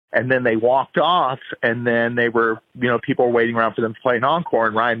And then they walked off, and then they were, people were waiting around for them to play an encore,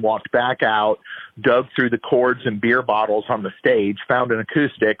 and Ryan walked back out, dug through the cords and beer bottles on the stage, found an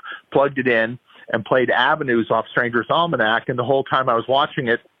acoustic, plugged it in, and played Avenues off Stranger's Almanac. And the whole time I was watching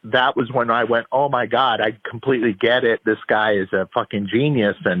it, that was when I went, oh my God, I completely get it. This guy is a fucking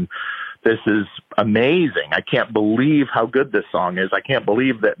genius, and this is amazing. I can't believe how good this song is. I can't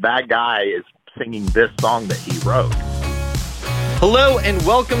believe that guy is singing this song that he wrote. Hello and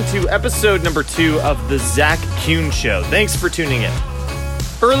welcome to episode number 2 of The Zach Kuhn Show. Thanks for tuning in.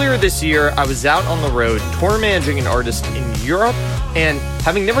 Earlier this year, I was out on the road tour managing an artist in Europe, and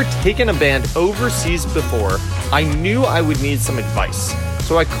having never taken a band overseas before, I knew I would need some advice.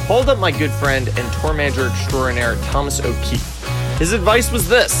 So I called up my good friend and tour manager extraordinaire, Thomas O'Keefe. His advice was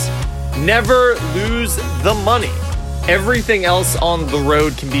this: never lose the money. Everything else on the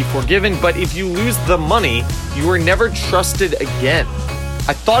road can be forgiven, but if you lose the money, you are never trusted again.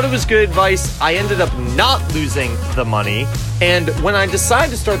 I thought it was good advice. I ended up not losing the money. And when I decided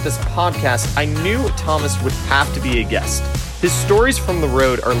to start this podcast, I knew Thomas would have to be a guest. His stories from the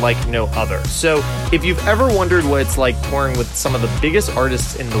road are like no other. So if you've ever wondered what it's like touring with some of the biggest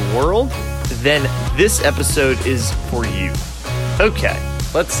artists in the world, then this episode is for you. Okay,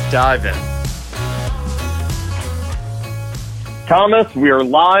 let's dive in. Thomas, we are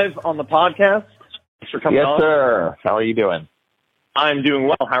live on the podcast. Thanks for coming on. Yes, sir. How are you doing? I'm doing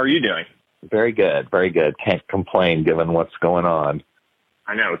well. How are you doing? Very good. Very good. Can't complain given what's going on.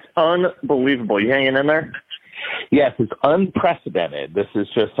 I know. It's unbelievable. You hanging in there? Yes, it's unprecedented. This is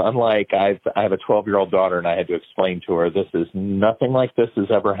just unlike, I have a 12-year-old daughter, and I had to explain to her, this is nothing like this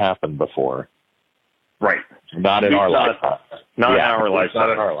has ever happened before. Right. Not in our lifetime. Not in our lifetime.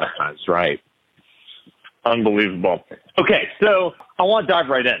 Not in our lifetimes, right. Unbelievable. Okay, so I want to dive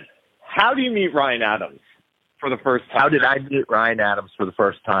right in. How do you meet Ryan Adams for the first time? How did I meet Ryan Adams for the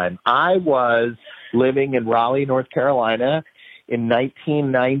first time? I was living in Raleigh, North Carolina in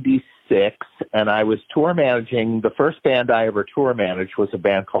 1996, and I was tour managing. The first band I ever tour managed was a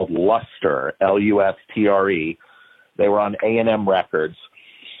band called Lustre, Lustre. They were on A&M Records.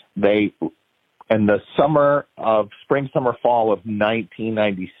 In the spring, summer, fall of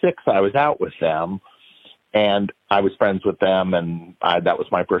 1996, I was out with them. And I was friends with them, and that was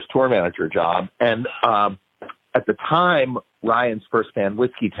my first tour manager job. And at the time, Ryan's first band,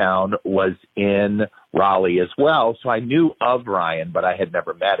 Whiskey Town, was in Raleigh as well. So I knew of Ryan, but I had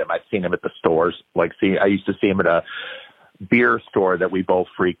never met him. I'd seen him at the stores. I used to see him at a beer store that we both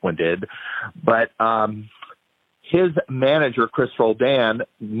frequented. But his manager, Chris Roldan,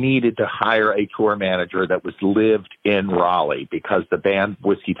 needed to hire a tour manager that lived in Raleigh because the band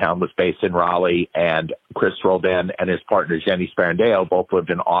Whiskey Town was based in Raleigh, and Chris Roldan and his partner Jenny Sparandeo both lived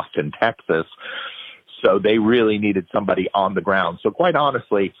in Austin, Texas. So they really needed somebody on the ground. So quite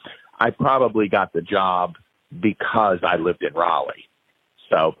honestly, I probably got the job because I lived in Raleigh.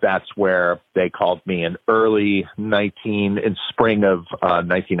 So that's where they called me in spring of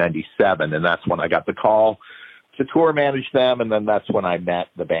 1997, and that's when I got the call to tour manage them, and then that's when I met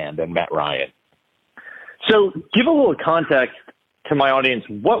the band and met Ryan. So give a little context to my audience.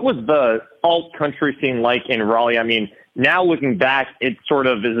 What was the alt-country scene like in Raleigh? I mean, now looking back, it sort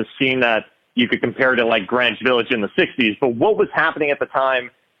of is a scene that you could compare to like Greenwich Village in the 60s, but what was happening at the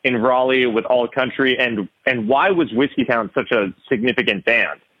time in Raleigh with alt-country, and why was Whiskey Town such a significant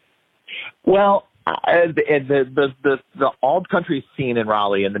band? Well, the alt country scene in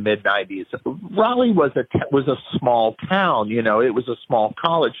Raleigh in the mid '90s. Raleigh was a small town, it was a small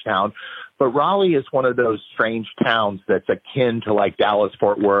college town, but Raleigh is one of those strange towns that's akin to like Dallas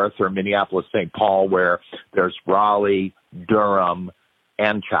Fort Worth or Minneapolis St. Paul, where there's Raleigh, Durham,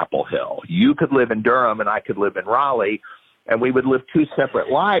 and Chapel Hill. You could live in Durham, and I could live in Raleigh, and we would live two separate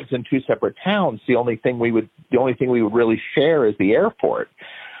lives in two separate towns. The only thing we would really share is the airport.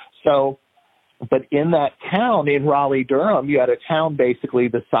 So. But in that town, in Raleigh-Durham, you had a town basically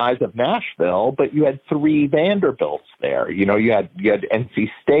the size of Nashville, but you had 3 Vanderbilts there. You had NC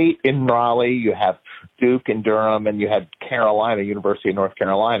State in Raleigh, you have Duke in Durham, and you had University of North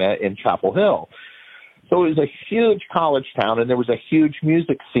Carolina in Chapel Hill. So it was a huge college town, and there was a huge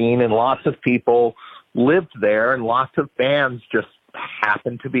music scene, and lots of people lived there, and lots of bands just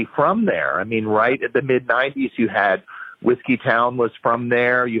happened to be from there. I mean, right at the mid-'90s, you had Whiskey Town was from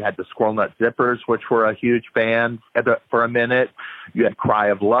there. You had the Squirrel Nut Zippers, which were a huge band for a minute. You had Cry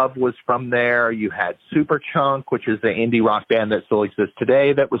of Love was from there. You had Superchunk, which is the indie rock band that still exists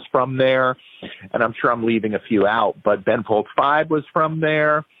today, that was from there. And I'm sure I'm leaving a few out, but Ben Folds 5 was from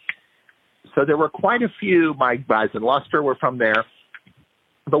there. So there were quite a few. My guys in Lustre were from there.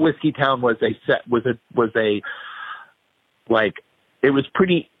 But Whiskey Town was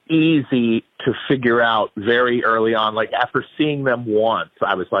easy to figure out very early on. Like after seeing them once,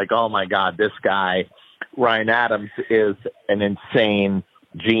 I was like, oh my God, this guy, Ryan Adams, is an insane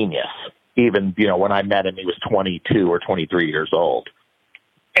genius. Even, when I met him, he was 22 or 23 years old.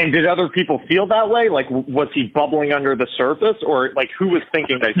 And did other people feel that way? Like, was he bubbling under the surface, or like, who was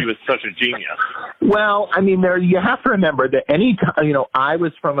thinking that he was such a genius? Well, I mean, you have to remember that any time, I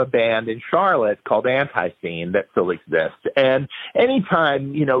was from a band in Charlotte called Anti-Scene that still exists. And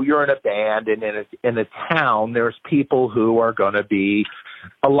anytime, you're in a band and in a town, there's people who are going to be,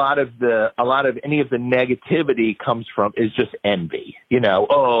 a lot of any of the negativity is just envy.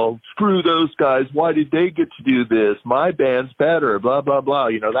 Oh, screw those guys. Why did they get to do this? My band's better, blah, blah, blah,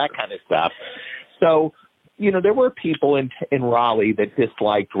 that kind of stuff. So, there were people in Raleigh that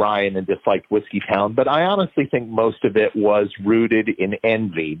disliked Ryan and disliked Whiskey Town, but I honestly think most of it was rooted in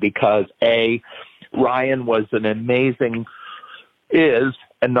envy because Ryan was an amazing, is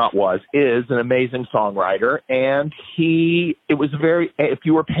an amazing songwriter. And if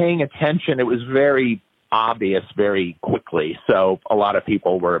you were paying attention, it was very obvious very quickly. So a lot of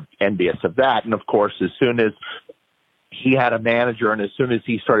people were envious of that. And of course, as soon as he had a manager and as soon as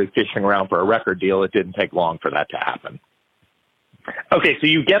he started fishing around for a record deal, it didn't take long for that to happen. Okay, so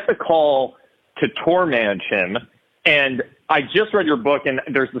you get the call to tour manage him, and I just read your book, and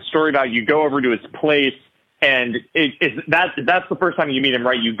there's the story about you go over to his place, and that's the first time you meet him,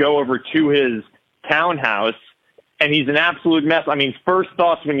 right? You go over to his townhouse, and he's an absolute mess. I mean, first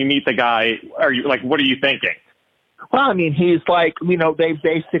thoughts when you meet the guy, are you like, what are you thinking? Well, I mean, he's like,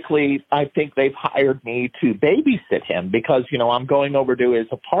 I think they've hired me to babysit him because, I'm going over to his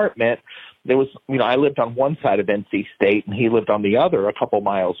apartment. There was, I lived on one side of NC State and he lived on the other, a couple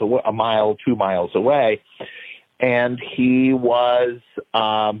miles away, 2 miles away. And he was,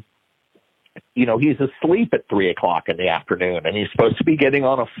 he's asleep at 3:00 in the afternoon and he's supposed to be getting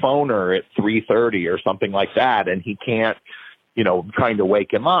on a phoner at 3:30 or something like that. And he can't, trying to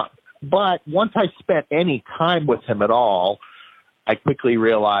wake him up. But once I spent any time with him at all, I quickly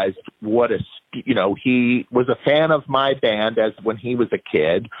realized he was a fan of my band as when he was a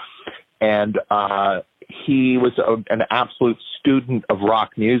kid. And he was an absolute student of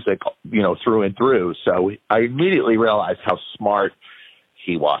rock music, through and through. So I immediately realized how smart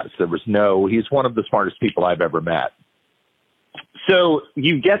he was. He's one of the smartest people I've ever met. So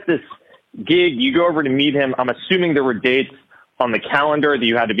you get this gig, you go over to meet him. I'm assuming there were dates on the calendar that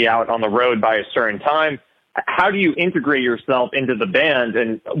you had to be out on the road by a certain time. How do you integrate yourself into the band,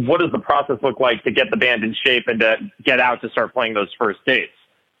 and what does the process look like to get the band in shape and to get out to start playing those first dates?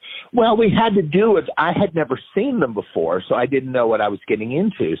 Well, we had to do it. I had never seen them before, so I didn't know what I was getting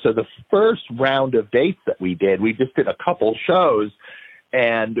into. So the first round of dates that we just did a couple shows,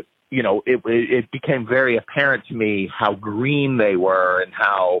 and it became very apparent to me how green they were and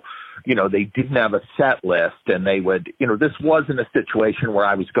how they didn't have a set list, and they would, this wasn't a situation where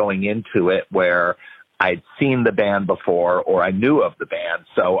I was going into it where I'd seen the band before or I knew of the band.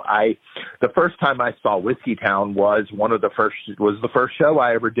 So the first time I saw Whiskey Town was the first show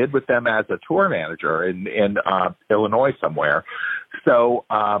I ever did with them as a tour manager in Illinois somewhere. So,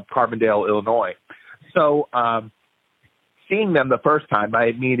 Carbondale, Illinois. So, seeing them the first time, I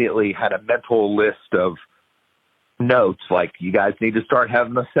immediately had a mental list of notes like, you guys need to start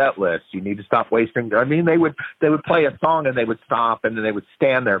having a set list. You need to stop wasting. I mean, they would play a song and they would stop and then they would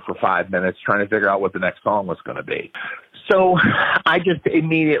stand there for 5 minutes trying to figure out what the next song was going to be. So I just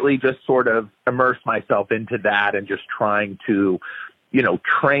immediately just sort of immersed myself into that and just trying to,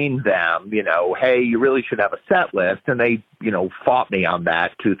 train them, hey, you really should have a set list. And they, fought me on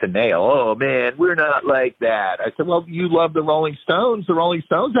that tooth and nail. Oh man, we're not like that. I said, well, you love the Rolling Stones. The Rolling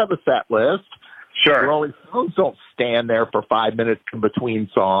Stones have a set list. Sure. The Rolling Stones don't stand there for 5 minutes in between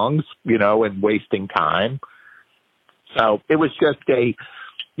songs, and wasting time. So it was just when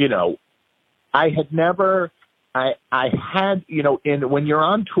you're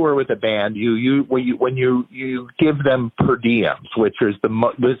on tour with a band, when you give them per diems, which is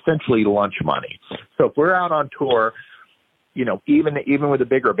essentially lunch money. So if we're out on tour, even with a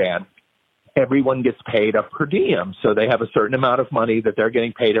bigger band, everyone gets paid a per diem. So they have a certain amount of money that they're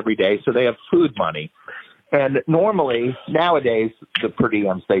getting paid every day. So they have food money. And normally, nowadays, the per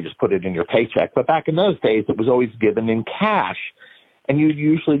diems, they just put it in your paycheck. But back in those days, it was always given in cash. And you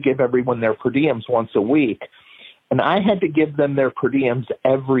usually give everyone their per diems once a week. And I had to give them their per diems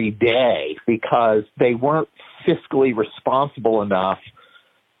every day because they weren't fiscally responsible enough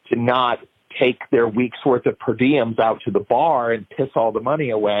to not take their week's worth of per diems out to the bar and piss all the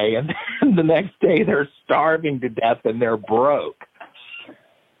money away. And then the next day they're starving to death and they're broke.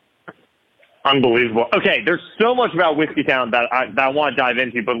 Unbelievable. Okay, there's so much about Whiskeytown that I want to dive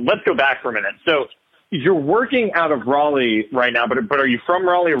into, but let's go back for a minute. So you're working out of Raleigh right now, but are you from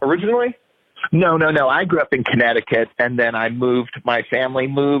Raleigh originally? No. I grew up in Connecticut, and then my family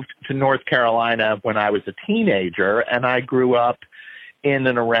moved to North Carolina when I was a teenager, and I grew up in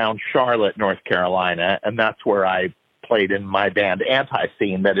and around Charlotte, North Carolina, and that's where I played in my band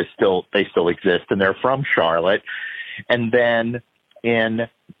Anti-Scene they still exist, and they're from Charlotte. And then in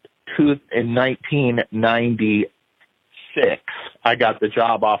 1996, I got the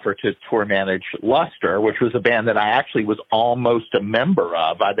job offer to tour manage Luster, which was a band that I actually was almost a member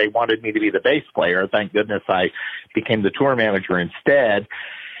of. They wanted me to be the bass player. Thank goodness I became the tour manager instead.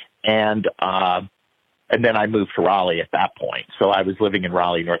 And then I moved to Raleigh at that point. So I was living in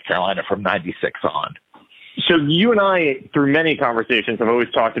Raleigh, North Carolina from 96 on. So you and I, through many conversations, have always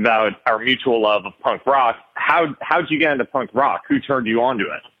talked about our mutual love of punk rock. How'd you get into punk rock? Who turned you on to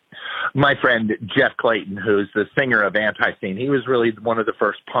it? My friend Jeff Clayton, who's the singer of Anti-Scene, he was really one of the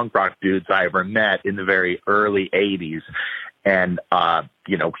first punk rock dudes I ever met in the very early 80s. And,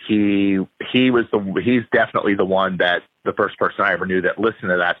 he's definitely the first person I ever knew that listened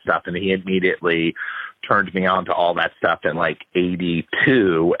to that stuff. And he immediately turned me on to all that stuff in like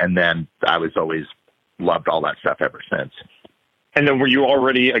 82. And then I was always loved all that stuff ever since. And then were you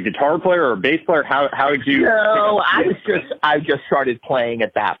already a guitar player or a bass player? How did you? No, I just started playing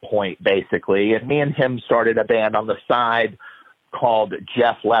at that point, basically. And me and him started a band on the side called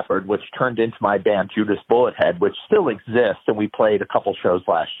Jeff Leopard, which turned into my band Judas Bullethead, which still exists. And we played a couple shows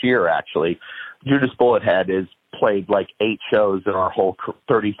last year, actually. Judas Bullethead has played like 8 shows in our whole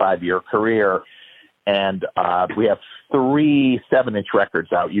 35-year career. And we have 3 7-inch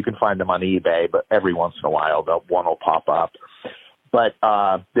records out. You can find them on eBay, but every once in a while, one will pop up. But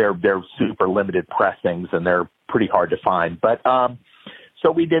they're super limited pressings, and they're pretty hard to find. But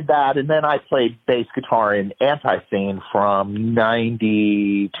so we did that, and then I played bass guitar in Anti-Scene from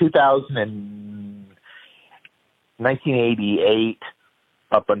 1988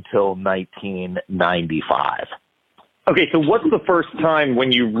 up until 1995. Okay, so what's the first time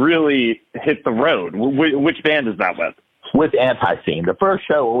when you really hit the road? Which band is that with? With Anti-Scene. The first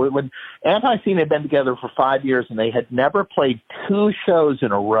show, when Anti-Scene had been together for 5 years, and they had never played 2 shows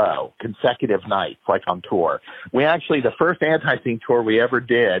in a row, consecutive nights, like on tour. The first Anti-Scene tour we ever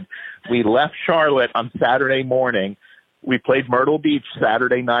did, we left Charlotte on Saturday morning. We played Myrtle Beach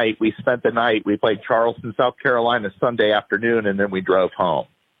Saturday night. We spent the night. We played Charleston, South Carolina Sunday afternoon, and then we drove home.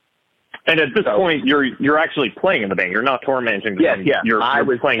 And at this point, you're actually playing in the band. You're not tour managing the band. Yeah.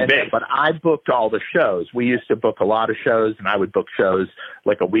 You're playing bass. But I booked all the shows. We used to book a lot of shows, and I would book shows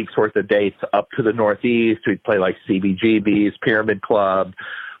like a week's worth of dates up to the Northeast. We'd play like CBGB's, Pyramid Club.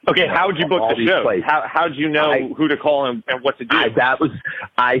 Okay, how'd you book the shows? How'd you know who to call and what to do?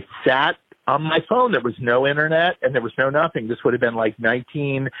 I sat on my phone. There was no internet, and there was no nothing. This would have been like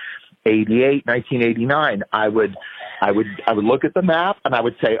 1988, 1989. I would look at the map, and I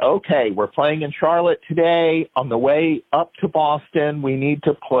would say, okay, we're playing in Charlotte today. On the way up to Boston, we need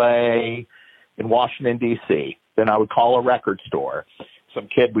to play in Washington, D.C. Then I would call a record store. Some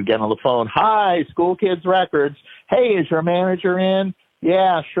kid would get on the phone. Hi, School Kids Records. Hey, is your manager in?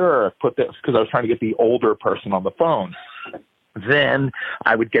 Yeah, sure. Because I was trying to get the older person on the phone. Then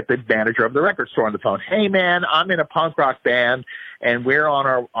I would get the manager of the record store on the phone. Hey, man, I'm in a punk rock band, and we're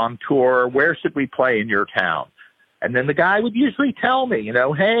on tour. Where should we play in your town? And then the guy would usually tell me,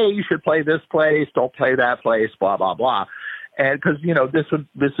 hey, you should play this place, don't play that place, blah, blah, blah. And because,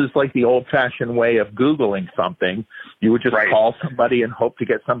 this is like the old-fashioned way of Googling something. You would just call somebody and hope to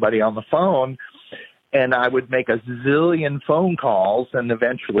get somebody on the phone. And I would make a zillion phone calls and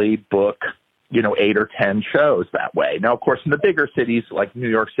eventually book, 8 or 10 shows that way. Now, of course, in the bigger cities like New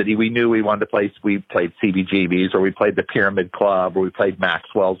York City, we knew we wanted to play. We played CBGB's, or we played the Pyramid Club, or we played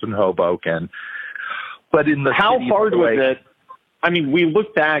Maxwell's in Hoboken. But how hard was it? I mean, we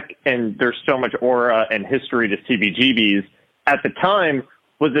look back and there's so much aura and history to CBGB's. At the time,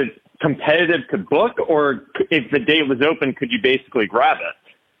 was it competitive to book, or if the date was open, could you basically grab it?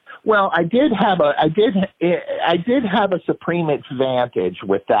 Well, I did have a supreme advantage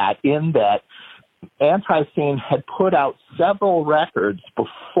with that, in that Anti-Scene had put out several records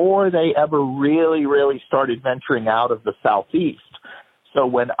before they ever really, really started venturing out of the Southeast. So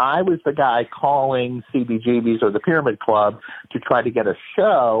when I was the guy calling CBGB's or the Pyramid Club to try to get a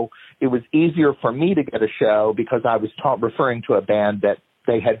show, it was easier for me to get a show because I was referring to a band that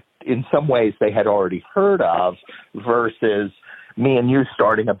in some ways they had already heard of, versus me and you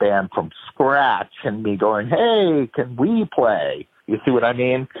starting a band from scratch and me going, hey, can we play? You see what I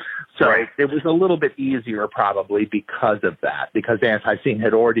mean? So Right. it was a little bit easier probably because of that, because Anti-Scene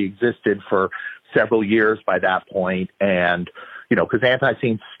had already existed for several years by that point. And, because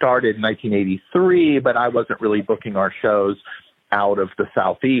Anti-Scene started in 1983, but I wasn't really booking our shows out of the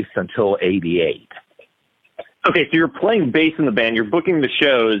Southeast until 88. Okay, so you're playing bass in the band, you're booking the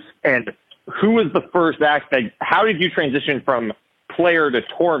shows, and who was the first act how did you transition from player to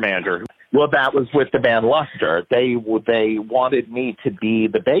tour manager? Well, that was with the band Luster. They wanted me to be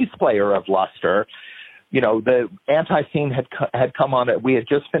the bass player of Luster. The Anti-Scene had come on it. We had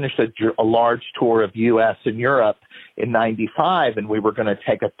just finished a large tour of U.S. and Europe in '95, and we were going to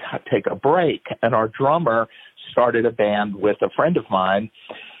take a break. And our drummer started a band with a friend of mine,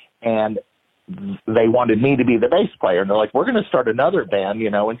 and they wanted me to be the bass player. And they're like, we're going to start another band,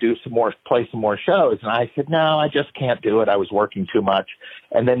 and play some more shows. And I said, no, I just can't do it. I was working too much.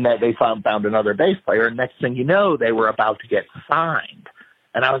 And then they found another bass player. And next thing you know, they were about to get signed.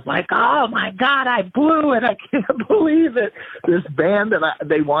 And I was like, oh my God, I blew it. I can't believe it. This band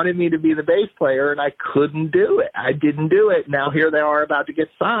they wanted me to be the bass player and I couldn't do it. I didn't do it. Now here they are about to get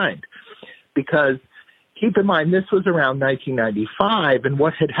signed, because keep in mind, this was around 1995. And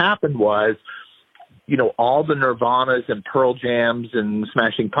what had happened was, all the Nirvanas and Pearl Jams and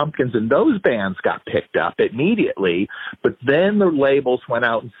Smashing Pumpkins and those bands got picked up immediately. But then the labels went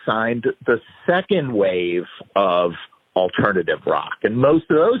out and signed the second wave of alternative rock. And most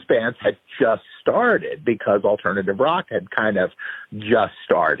of those bands had just started because alternative rock had kind of just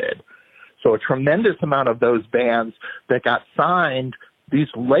started. So a tremendous amount of those bands that got signed, these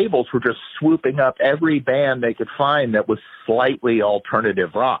labels were just swooping up every band they could find that was slightly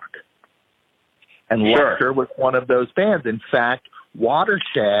alternative rock. And Luster was one of those bands. In fact,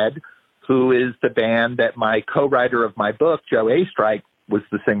 Watershed, who is the band that my co-writer of my book, Joe Astrike, was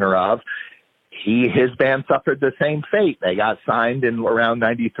the singer of, his band suffered the same fate. They got signed in around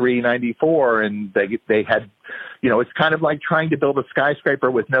 93, 94, and they had, it's kind of like trying to build a skyscraper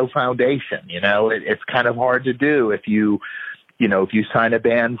with no foundation. It's kind of hard to do if you sign a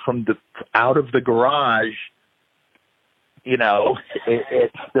band from out of the garage.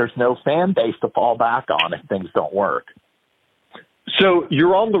 There's no fan base to fall back on if things don't work. So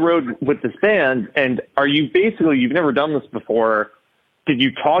you're on the road with this band, and you've never done this before. Did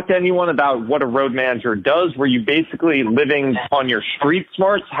you talk to anyone about what a road manager does? Were you basically living on your street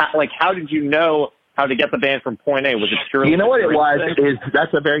smarts? How did you know how to get the band from point A? Was it purely? What it was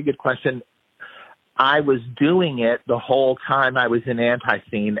that's a very good question. I was doing it the whole time I was in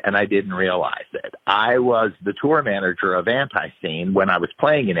Anti-Scene, and I didn't realize it. I was the tour manager of Anti-Scene when I was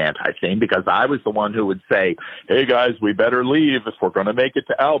playing in Anti-Scene, because I was the one who would say, hey, guys, we better leave if we're going to make it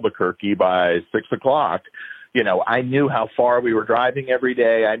to Albuquerque by 6 o'clock. I knew how far we were driving every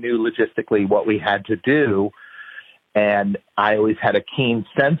day. I knew logistically what we had to do, and I always had a keen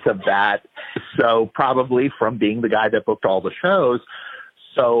sense of that. So probably from being the guy that booked all the shows.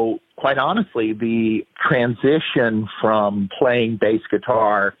 So quite honestly, the transition from playing bass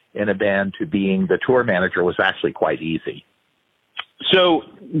guitar in a band to being the tour manager was actually quite easy. So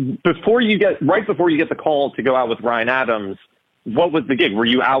before you get the call to go out with Ryan Adams, what was the gig? Were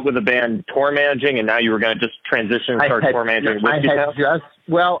you out with a band tour managing, and now you were going to just transition and start tour managing? I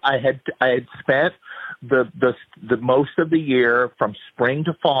had spent the most of the year from spring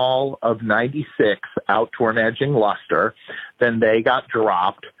to fall of '96 out tour managing Luster. Then they got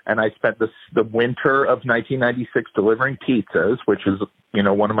dropped, and I spent the winter of 1996 delivering pizzas, which is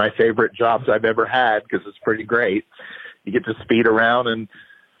one of my favorite jobs I've ever had, because it's pretty great. You get to speed around and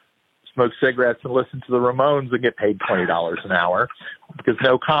smoke cigarettes and listen to the Ramones and get paid $20 an hour, because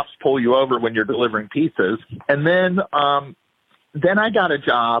no cops pull you over when you're delivering pizzas. And then I got a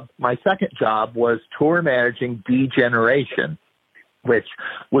job. My second job was tour managing D-Generation, which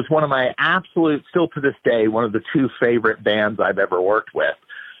was one of my absolute, still to this day, one of the two favorite bands I've ever worked with.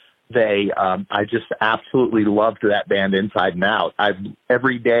 I just absolutely loved that band inside and out.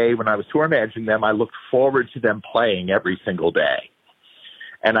 Every day when I was tour managing them, I looked forward to them playing every single day.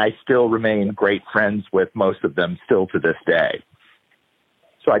 And I still remain great friends with most of them still to this day.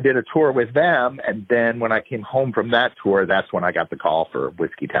 So I did a tour with them, and then when I came home from that tour, that's when I got the call for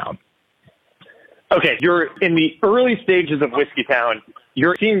Whiskey Town. Okay, you're in the early stages of Whiskey Town.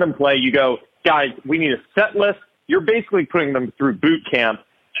 You're seeing them play. You go, guys, we need a set list. You're basically putting them through boot camp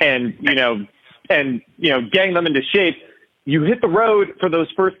and getting them into shape. You hit the road for those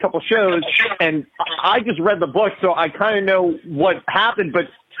first couple shows, and I just read the book, so I kind of know what happened, but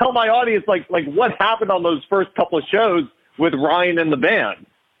tell my audience, like what happened on those first couple of shows with Ryan and the band?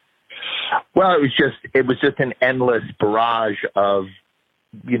 Well, it was just an endless barrage of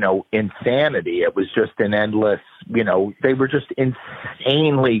insanity. It was just an endless, they were just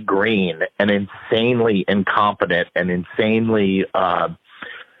insanely green and insanely incompetent and insanely,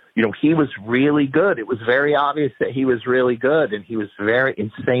 he was really good. It was very obvious that he was really good, and he was very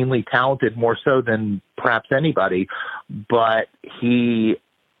insanely talented, more so than perhaps anybody. But they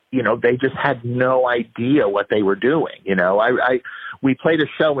just had no idea what they were doing. We played a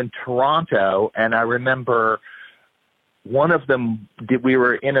show in Toronto, and I remember one of them we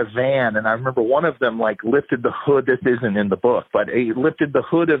were in a van, and I remember one of them lifted the hood. This isn't in the book, but he lifted the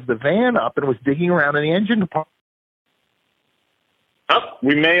hood of the van up and was digging around in the engine compartment. Oh,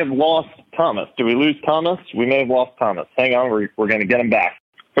 we may have lost Thomas. Did we lose Thomas? We may have lost Thomas. Hang on, we're going to get him back.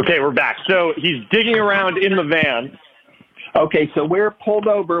 Okay, we're back. So he's digging around in the van. Okay, so we're pulled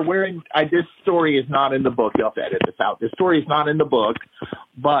over. This story is not in the book. You'll have to edit this out. This story is not in the book,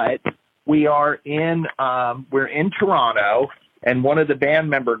 but we are we're in Toronto, and one of the band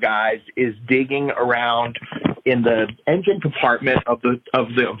member guys is digging around in the engine compartment of the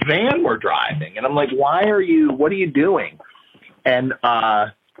van we're driving. And I'm like, what are you doing? And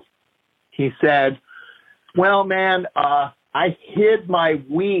he said, well, man, I hid my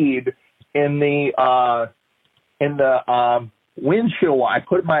weed in the windshield. I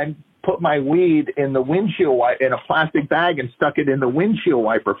put my weed in the windshield in a plastic bag and stuck it in the windshield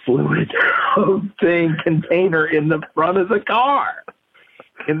wiper fluid thing container in the front of the car,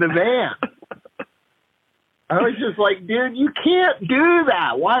 in the van. I was just like, dude, you can't do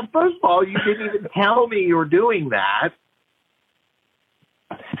that. Why? First of all, you didn't even tell me you were doing that.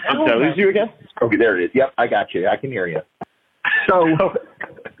 Did I lose you again? Okay, there it is. Yep, I got you. I can hear you. So, do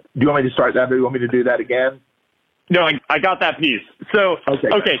you want me to start that? Do you want me to do that again? No, I got that piece. So,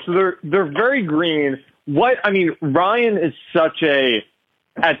 okay, so they're very green. Ryan is such at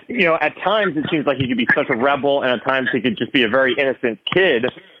times it seems like he could be such a rebel, and at times he could just be a very innocent kid.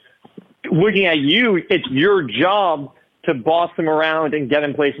 Looking at you, it's your job to boss him around and get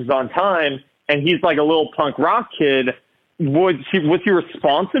him places on time, and he's like a little punk rock kid. Was he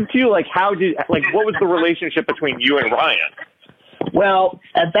responsive to you? What was the relationship between you and Ryan? Well,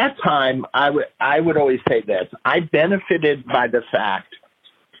 at that time, I would always say this. I benefited by the fact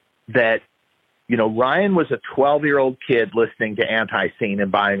that, Ryan was a 12-year-old kid listening to Anti-Scene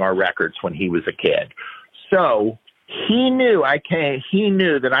and buying our records when he was a kid. So he knew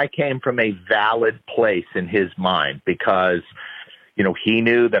that I came from a valid place in his mind because, he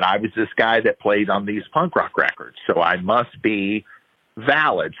knew that I was this guy that played on these punk rock records. So I must be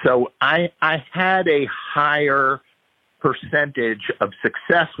valid. So I had a higher percentage of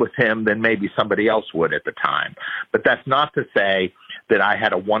success with him than maybe somebody else would at the time. But that's not to say that I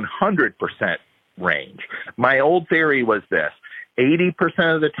had a 100% range. My old theory was this: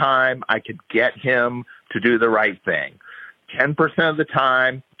 80% of the time I could get him to do the right thing. 10% of the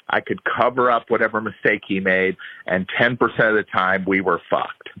time I could cover up whatever mistake he made, and 10% of the time we were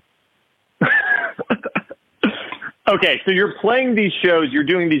fucked. Okay, so you're playing these shows, you're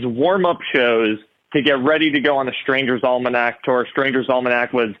doing these warm-up shows to get ready to go on the Strangers Almanac tour. Strangers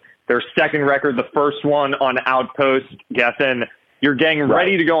Almanac was their second record, the first one on Outpost, Geffen. You're getting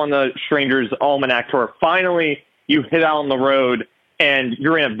ready to go on the Strangers Almanac tour. Finally, you hit out on the road, and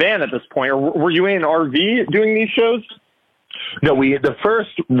you're in a van at this point. Or were you in an RV doing these shows? No, the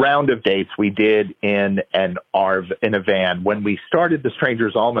first round of dates we did in a van. When we started the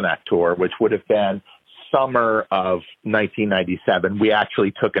Strangers Almanac tour, which would have been summer of 1997, we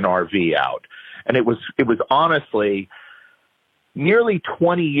actually took an RV out. And it was honestly nearly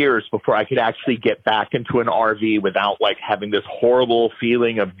 20 years before I could actually get back into an RV without having this horrible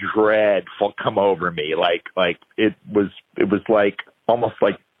feeling of dread come over me. It was almost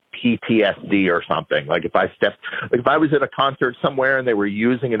like PTSD or something. If I was at a concert somewhere and they were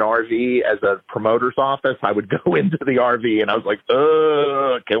using an RV as a promoter's office, I would go into the RV and I was like,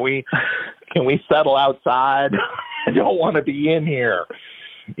 can we settle outside? I don't want to be in here.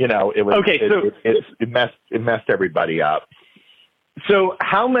 It was okay. It messed everybody up. So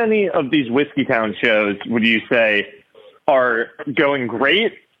how many of these Whiskeytown shows would you say are going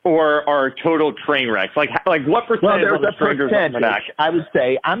great or are total train wrecks? Like what percentage of the Strangers Almanac? I would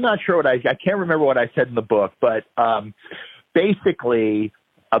say, I'm not sure I can't remember what I said in the book, but basically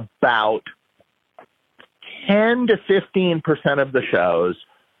about 10 to 15% of the shows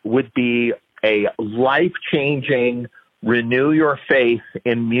would be a life-changing, renew your faith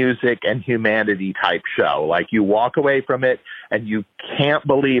in music and humanity type show. You walk away from it and you can't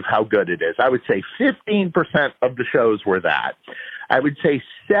believe how good it is. I would say 15% of the shows were that. I would say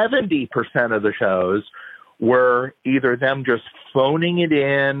 70% of the shows were either them just phoning it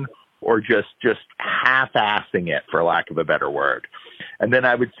in or just half-assing it, for lack of a better word. And then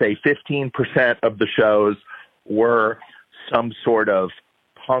I would say 15% of the shows were some sort of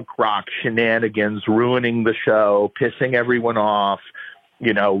punk rock shenanigans, ruining the show, pissing everyone off,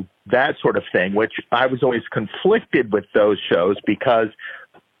 you know, that sort of thing, which I was always conflicted with those shows because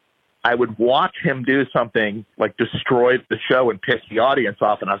I would watch him do something like destroy the show and piss the audience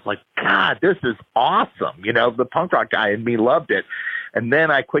off. And I was like, God, this is awesome. You know, the punk rock guy in me loved it. And then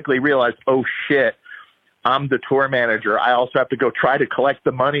I quickly realized, oh shit, I'm the tour manager. I also have to go try to collect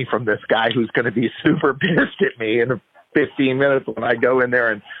the money from this guy who's going to be super pissed at me in 15 minutes when I go in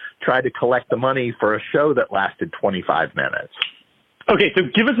there and try to collect the money for a show that lasted 25 minutes. Okay, so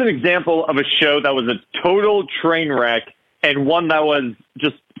give us an example of a show that was a total train wreck and one that was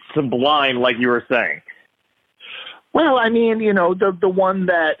just sublime, like you were saying. Well, I mean, you know, the one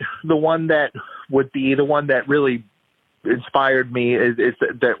that would be the one that really inspired me is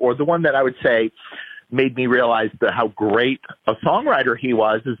that, or the one that I would say made me realize how great a songwriter he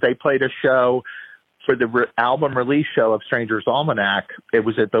was, is they played a show for the album release show of Stranger's Almanac. It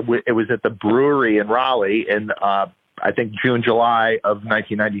was at the brewery in Raleigh in I think June, July of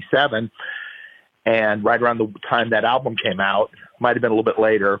 1997, and right around the time that album came out, might have been a little bit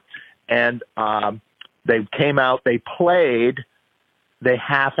later. And they came out, they played, they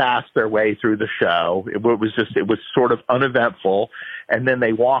half-assed their way through the show. It was sort of uneventful. And then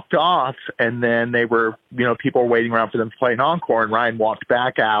they walked off, and then they were, you know, people were waiting around for them to play an encore, and Ryan walked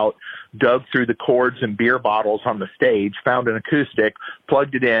back out, dug through the cords and beer bottles on the stage, found an acoustic,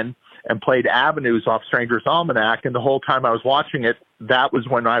 plugged it in, and played Avenues off Stranger's Almanac. And the whole time I was watching it, that was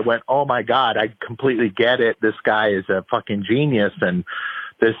when I went, oh my God, I completely get it. This guy is a fucking genius, and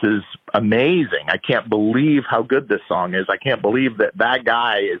this is amazing. I can't believe how good this song is. I can't believe that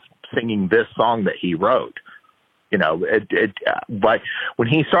guy is singing this song that he wrote. You know, but when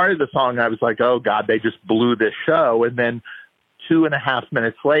he started the song, I was like, oh God, they just blew this show. And then 2.5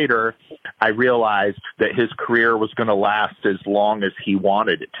 minutes later, I realized that his career was going to last as long as he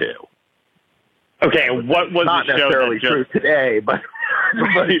wanted it to. Okay, what was not the show necessarily true today, but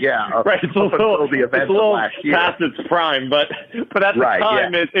yeah, right. It's a little last year. Past its prime, but at the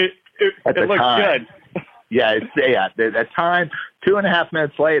time, yeah. it looked good. Yeah, at that time, 2.5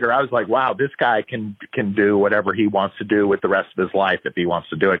 minutes later, I was like, wow, this guy can do whatever he wants to do with the rest of his life if he wants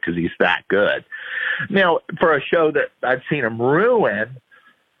to do it, because he's that good. Now, for a show that I've seen him ruin,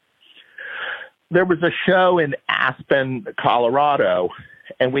 there was a show in Aspen, Colorado,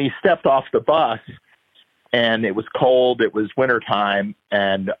 and we stepped off the bus, and it was cold, it was wintertime,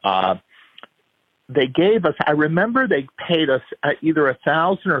 and they gave us, I remember they paid us either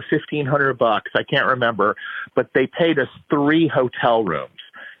 $1,000 or $1,500. I can't remember, but they paid us 3 hotel rooms.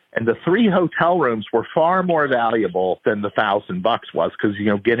 And the 3 hotel rooms were far more valuable than the $1,000 was, because, you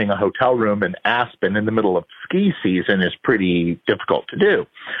know, getting a hotel room in Aspen in the middle of ski season is pretty difficult to do.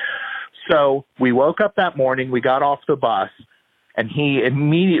 So we woke up that morning, we got off the bus, and he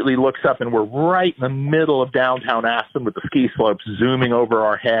immediately looks up, and we're right in the middle of downtown Aspen with the ski slopes zooming over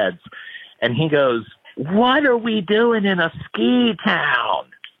our heads. And he goes, what are we doing in a ski town?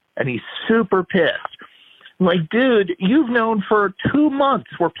 And he's super pissed. I'm like, dude, you've known for 2 months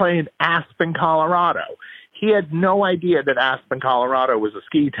we're playing Aspen, Colorado. He had no idea that Aspen, Colorado was a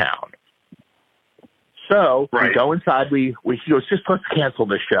ski town. So we go inside. He goes, just let's cancel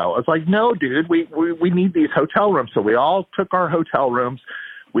the show. I was like, no, dude, we need these hotel rooms. So we all took our hotel rooms.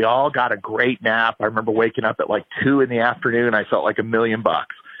 We all got a great nap. I remember waking up at like 2 PM. I felt like $1 million.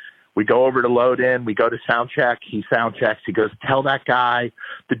 We go over to load in. We go to sound check. He sound checks. He goes, tell that guy,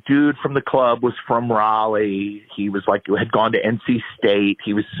 the dude from the club was from Raleigh. He was like, had gone to NC State.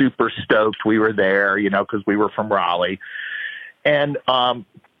 He was super stoked we were there, you know, because we were from Raleigh. And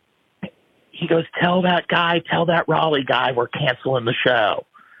he goes, tell that Raleigh guy we're canceling the show.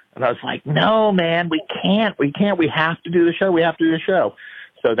 And I was like, no, man, we can't. We have to do the show.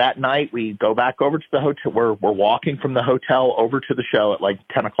 So that night we go back over to the hotel. We're walking from the hotel over to the show at like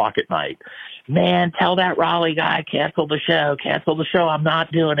 10 o'clock at night. Man, tell that Raleigh guy, cancel the show. I'm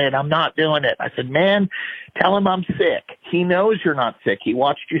not doing it. I said, man, tell him I'm sick. He knows you're not sick. He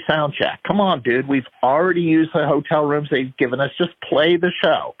watched you sound check. Come on, dude. We've already used the hotel rooms they've given us. Just play the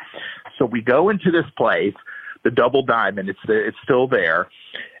show. So we go into this place, the Double Diamond. It's still there.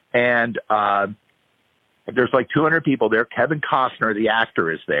 And, there's like 200 people there. Kevin Costner, the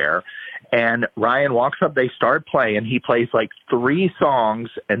actor, is there. And Ryan walks up. They start playing. He plays like 3 songs,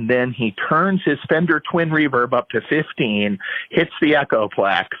 and then he turns his Fender Twin Reverb up to 15, hits the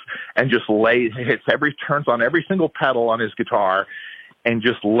Echoplex, and just turns on every single pedal on his guitar. and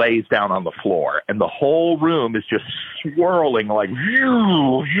just lays down on the floor. And the whole room is just swirling like, and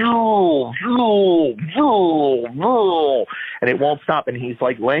it won't stop. And he's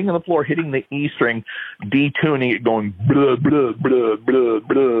like laying on the floor, hitting the E string, detuning it, going, blah, blah, blah, blah,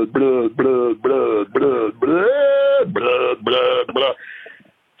 blah, blah, blah, blah, blah, blah, blah, blah,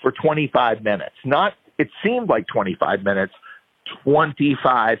 for 25 minutes. It seemed like 25 minutes,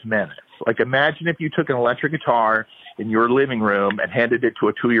 25 minutes. Like, imagine if you took an electric guitar in your living room and handed it to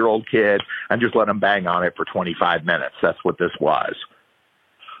a 2-year-old kid and just let him bang on it for 25 minutes. That's what this was.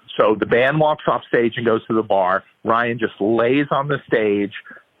 So the band walks off stage and goes to the bar. Ryan just lays on the stage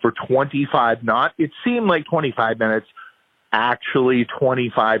for 25, it seemed like 25 minutes, actually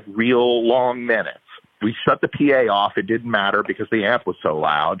 25 real long minutes. We shut the PA off. It didn't matter because the amp was so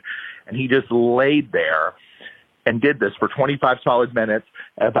loud. And he just laid there and did this for 25 solid minutes.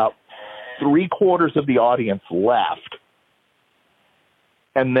 About 3/4 of the audience left.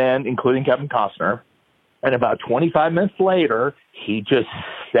 And then, including Kevin Costner, and about 25 minutes later, he just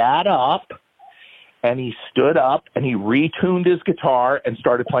sat up and he stood up and he retuned his guitar and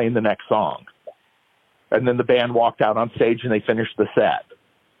started playing the next song. And then the band walked out on stage and they finished the set.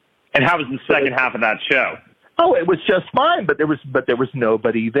 And how was the second half of that show? Oh, it was just fine, but there was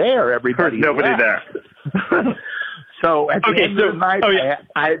nobody there. Everybody nobody left. there. So at the end of the night,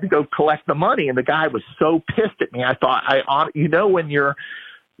 I had to go collect the money, and the guy was so pissed at me. I thought, when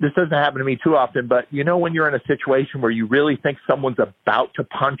this doesn't happen to me too often, but when you're in a situation where you really think someone's about to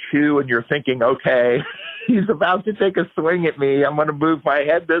punch you, and you're thinking, okay, he's about to take a swing at me. I'm going to move my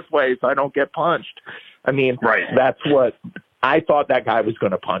head this way so I don't get punched. I mean, right. That's what I thought. That guy was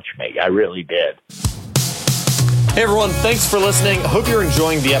going to punch me. I really did. Hey everyone, thanks for listening. Hope you're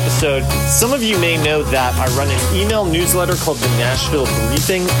enjoying the episode. Some of you may know that I run an email newsletter called the Nashville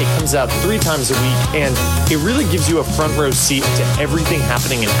Briefing. It comes out 3 times a week, and it really gives you a front row seat to everything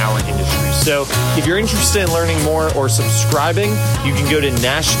happening in our industry. So if you're interested in learning more or subscribing, you can go to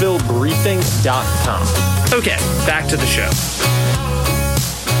NashvilleBriefing.com. Okay, back to the show.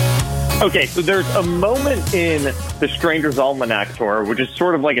 Okay, so there's a moment in the Stranger's Almanac tour, which is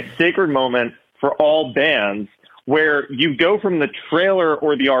sort of like a sacred moment for all bands, where you go from the trailer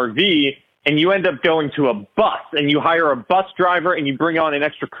or the RV and you end up going to a bus, and you hire a bus driver and you bring on an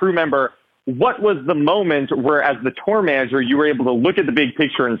extra crew member. What was the moment where, as the tour manager, you were able to look at the big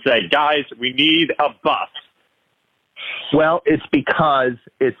picture and say, guys, we need a bus? Well, it's because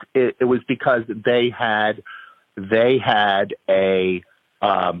it was because they had a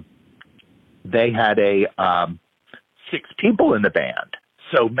 6 people in the band.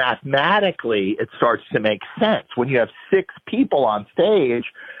 So mathematically, it starts to make sense. When you have 6 people on stage,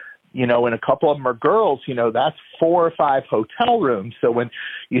 and a couple of them are girls, that's 4 or 5 hotel rooms. So when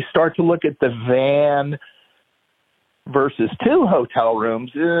you start to look at the van versus 2 hotel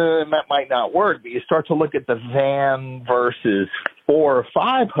rooms, that might not work. But you start to look at the van versus 4 or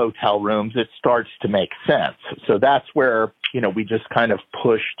 5 hotel rooms, it starts to make sense. So that's where, we just kind of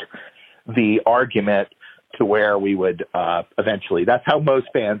pushed the argument to where we would eventually. That's how most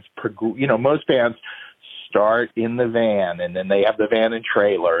bands, most bands start in the van, and then they have the van and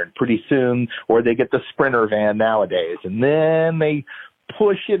trailer, and pretty soon, or they get the Sprinter van nowadays, and then they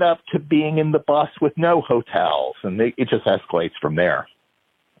push it up to being in the bus with no hotels, and it just escalates from there.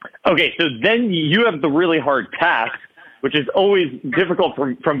 Okay, so then you have the really hard task, which is always difficult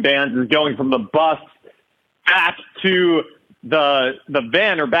from bands, is going from the bus back to the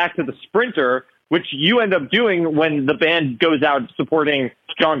van or back to the Sprinter, which you end up doing when the band goes out supporting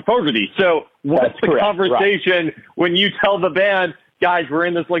John Fogerty. So what's the conversation when you tell the band, guys, we're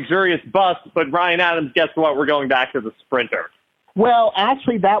in this luxurious bus, but Ryan Adams, guess what? We're going back to the Sprinter. Well,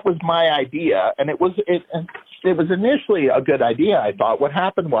 actually, that was my idea, and it was initially a good idea, I thought. What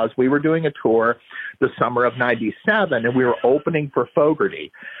happened was we were doing a tour the summer of '97, and we were opening for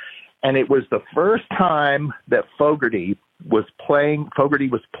Fogerty. And it was the first time that Fogerty was playing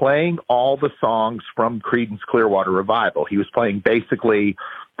all the songs from Creedence Clearwater Revival. He was playing basically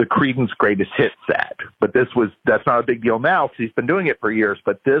the Creedence greatest hit set. But that's not a big deal now because he's been doing it for years.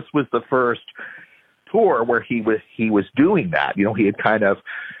 But this was the first tour where he was doing that. He had kind of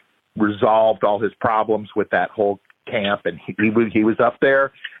resolved all his problems with that whole camp, and he was up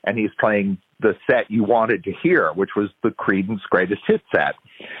there and he's playing the set you wanted to hear, which was the Creedence greatest hit set.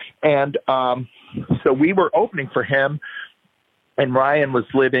 And so we were opening for him, and Ryan was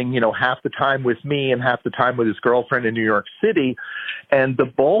living, half the time with me and half the time with his girlfriend in New York City. And the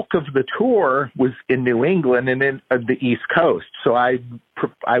bulk of the tour was in New England and in the East Coast. So I,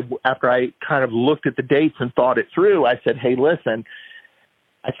 after I kind of looked at the dates and thought it through, I said, hey, listen,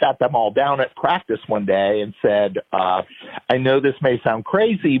 I sat them all down at practice one day and said, I know this may sound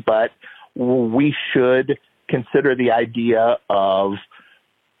crazy, but we should consider the idea of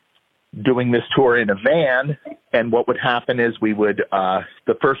doing this tour in a van. And what would happen is we would,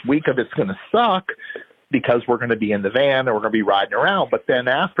 the first week of it's going to suck because we're going to be in the van and we're going to be riding around. But then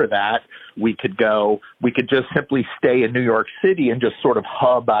after that, we could just simply stay in New York City and just sort of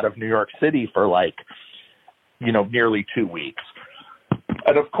hub out of New York City for nearly 2 weeks.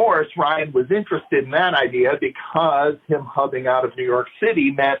 And of course, Ryan was interested in that idea because him hubbing out of New York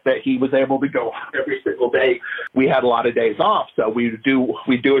City meant that he was able to go every single day. We had a lot of days off, so we'd do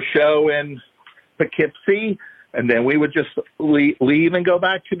a show in Poughkeepsie, and then we would just leave and go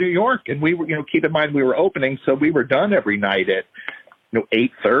back to New York. And we were, keep in mind we were opening, so we were done every night at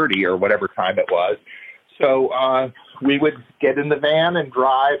 8:30 or whatever time it was. So we would get in the van and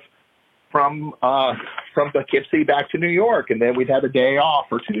drive from Poughkeepsie back to New York, and then we'd have a day off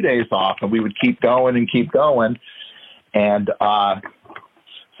or 2 days off, and we would keep going and keep going. And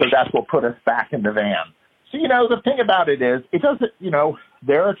so that's what put us back in the van. So, the thing about it is, it doesn't,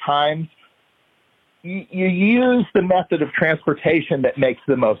 there are times you use the method of transportation that makes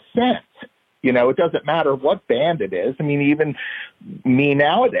the most sense. It doesn't matter what band it is. I mean, even me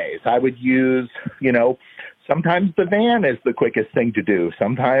nowadays, I would use, sometimes the van is the quickest thing to do.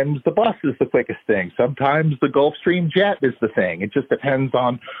 Sometimes the bus is the quickest thing. Sometimes the Gulfstream jet is the thing. It just depends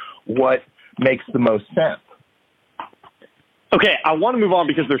on what makes the most sense. Okay, I want to move on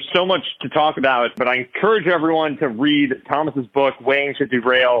because there's so much to talk about, but I encourage everyone to read Thomas's book, Weighing to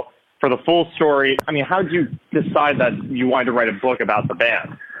Derail, for the full story. I mean, how did you decide that you wanted to write a book about the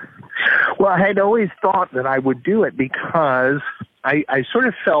band? Well, I had always thought that I would do it because I sort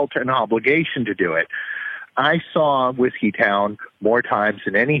of felt an obligation to do it. I saw Whiskeytown more times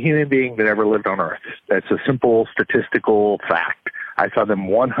than any human being that ever lived on Earth. That's a simple statistical fact. I saw them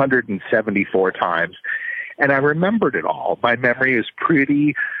 174 times, and I remembered it all. My memory is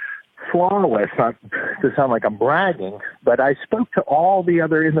pretty flawless, not to sound like I'm bragging, but I spoke to all the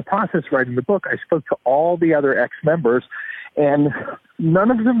other, in the process of writing the book, I spoke to all the other ex-members, and none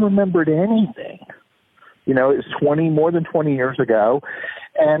of them remembered anything. It was more than 20 years ago.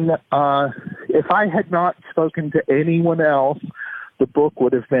 And if I had not spoken to anyone else, the book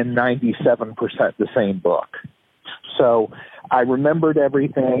would have been 97% the same book. So I remembered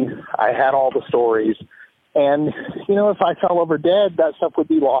everything. I had all the stories. And, if I fell over dead, that stuff would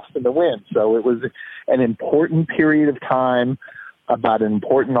be lost in the wind. So it was an important period of time about an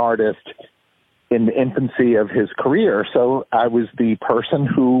important artist in the infancy of his career. So I was the person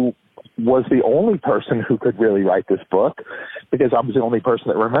who was the only person who could really write this book because I was the only person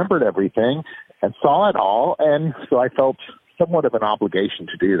that remembered everything and saw it all. And so I felt somewhat of an obligation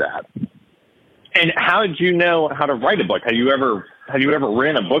to do that. And how did you know how to write a book? Have you ever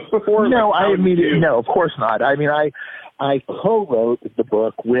written a book before? No, no, of course not. I mean, I co-wrote the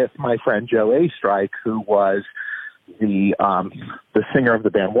book with my friend Joe Astrike, who was the singer of the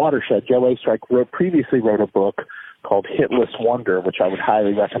band Watershed. Joe Astrike previously wrote a book called Hitless Wonder, which I would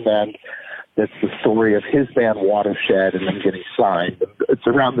highly recommend. That's the story of his band Watershed and them getting signed. It's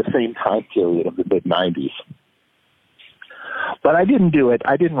around the same time period of the mid-'90s. But I didn't do it.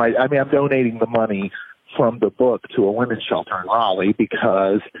 I didn't write. I mean, I'm donating the money from the book to a women's shelter in Raleigh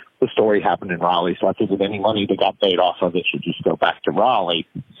because the story happened in Raleigh. So I figured any money that got paid off of it should just go back to Raleigh.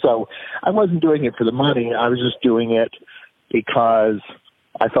 So I wasn't doing it for the money. I was just doing it because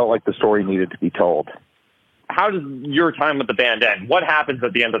I felt like the story needed to be told. How does your time with the band end? What happens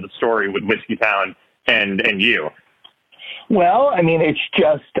at the end of the story with Whiskeytown and you? Well, I mean, it's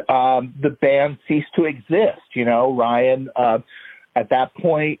just the band ceased to exist. Ryan, at that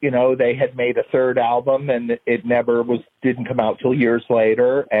point, they had made a third album and it didn't come out till years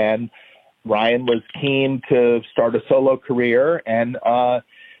later. And Ryan was keen to start a solo career, and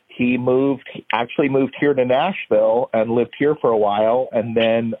he moved here to Nashville and lived here for a while. And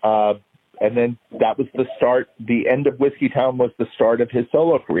then that was the start. The end of Whiskeytown was the start of his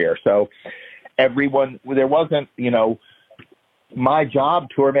solo career. So there wasn't, my job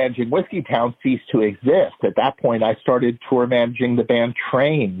tour managing Whiskeytown ceased to exist. At that point, I started tour managing the band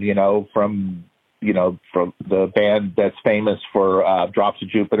Train, from the band that's famous for Drops of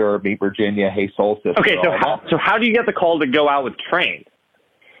Jupiter, Meet Virginia, Hey Solstice. Okay, so how do you get the call to go out with Train?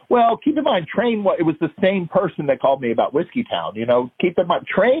 Well, keep in mind, Train, it was the same person that called me about Whiskeytown. Keep in mind,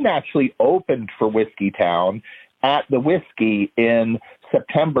 Train actually opened for Whiskeytown at the Whiskey in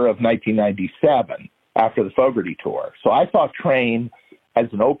September of 1997 after the Fogerty tour. So I saw Train as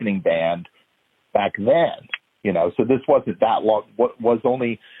an opening band back then, so this wasn't that long.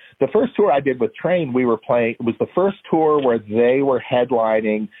 the first tour I did with Train, we were playing, it was the first tour where they were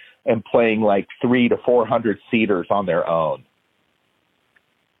headlining and playing like 300 to 400 seaters on their own.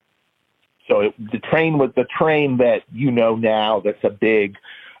 So the Train was the Train that you know now, that's a big,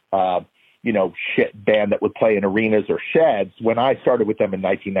 shit band that would play in arenas or sheds. When I started with them in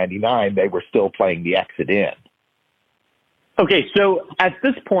 1999, they were still playing the Exit In. Okay, so at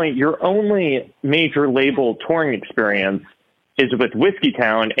this point, your only major label touring experience is with Whiskey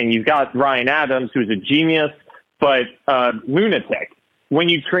Town, and you've got Ryan Adams, who's a genius, but lunatic. When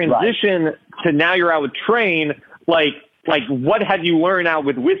you transition to now you're out with Train, like what had you learned out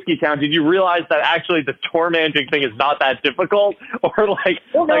with Whiskey Town? Did you realize that actually the tour managing thing is not that difficult? Or what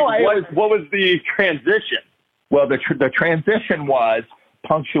was the transition? Well, the transition was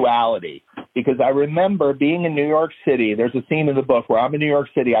punctuality, because I remember being in New York City. There's a scene in the book where I'm in New York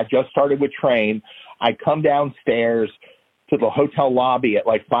City. I just started with Train. I come downstairs to the hotel lobby at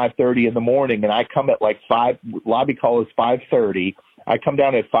like 5:30 in the morning, and I come at like 5. Lobby call is 5:30. I come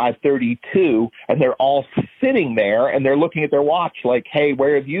down at 5:32, and they're all sitting there, and they're looking at their watch like, "Hey,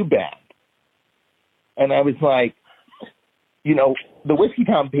 where have you been?" And I was like, the Whiskey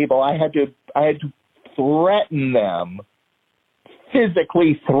Town people, I had to threaten them,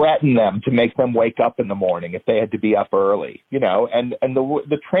 physically threaten them to make them wake up in the morning if they had to be up early, and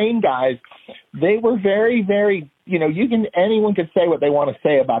the Train guys, they were very, very, anyone could say what they want to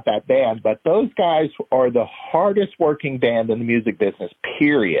say about that band, but those guys are the hardest working band in the music business,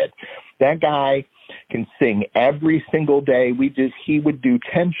 period. That guy can sing every single day. He would do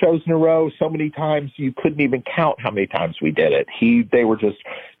 10 shows in a row so many times you couldn't even count how many times we did it. They were just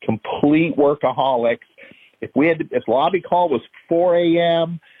complete workaholics. If lobby call was 4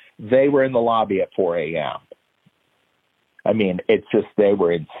 a.m., they were in the lobby at 4 a.m. I mean, it's just, they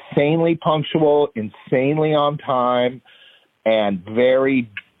were insanely punctual, insanely on time, and very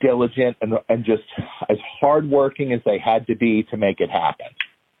diligent and just as hardworking as they had to be to make it happen.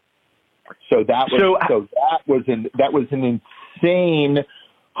 So that was an insane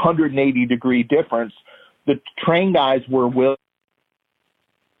 180-degree difference. The Train guys were willing.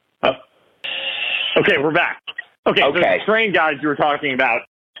 Okay, we're back. Okay. So the Train guys you were talking about.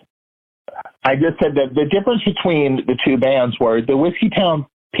 I just said that the difference between the two bands were the Whiskey Town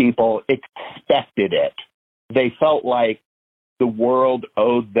people expected it. They felt like the world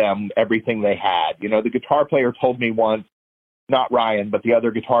owed them everything they had. The guitar player told me once, not Ryan, but the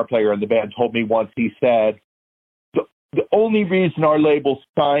other guitar player in the band told me once, he said, the only reason our label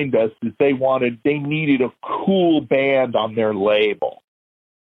signed us is they needed a cool band on their label.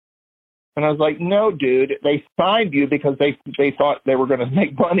 And I was like, no, dude, they signed you because they thought they were going to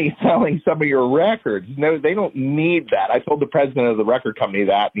make money selling some of your records. No, they don't need that. I told the president of the record company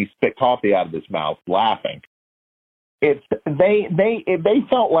that, and he spit coffee out of his mouth laughing. They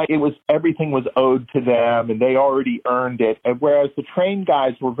felt like everything was owed to them and they already earned it. And whereas the Train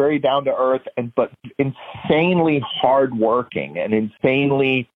guys were very down to earth but insanely hardworking and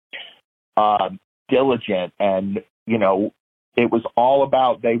insanely diligent, and it was all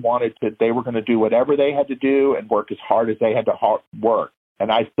about they were going to do whatever they had to do and work as hard as they had to work.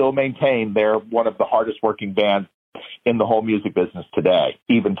 And I still maintain they're one of the hardest working bands in the whole music business today,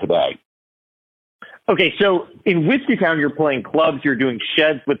 even today. Okay, so in Whiskey Town, you're playing clubs, you're doing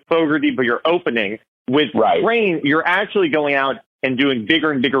sheds with Fogerty, but you're opening. With Train, you're actually going out and doing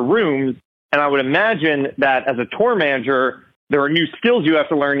bigger and bigger rooms. And I would imagine that as a tour manager, there are new skills you have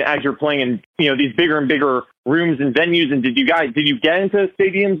to learn as you're playing in, these bigger and bigger rooms and venues. And did you get into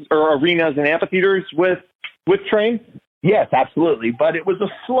stadiums or arenas and amphitheaters with Train? Yes, absolutely. But it was a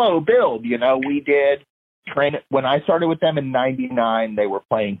slow build. We did Train. When I started with them in 99, they were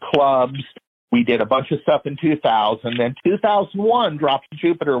playing clubs. We did a bunch of stuff in 2000. Then 2001, Drop to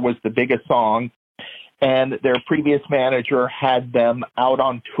Jupiter was the biggest song. And their previous manager had them out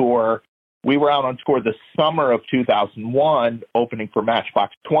on tour. We were out on tour the summer of 2001, opening for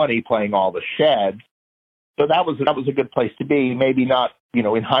Matchbox 20, playing all the sheds. So that was a good place to be. Maybe not,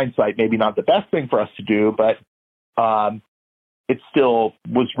 in hindsight, maybe not the best thing for us to do, but it still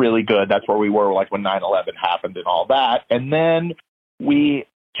was really good. That's where we were, like when 9/11 happened and all that. And then we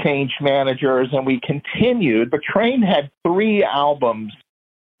changed managers and we continued. But Train had 3 albums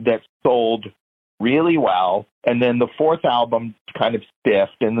that sold really well, and then the 4th album kind of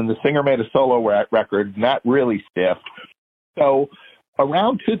stiffed, and then the singer made a solo record, and that really stiffed. So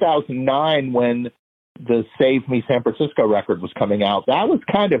around 2009, when the Save Me San Francisco record was coming out, that was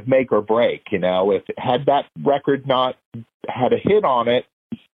kind of make or break. If had that record not had a hit on it,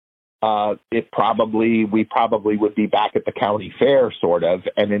 we probably would be back at the county fair, sort of,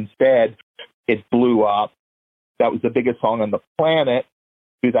 and instead it blew up. That was the biggest song on the planet.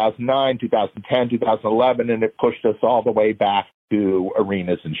 2009, 2010, 2011, and it pushed us all the way back to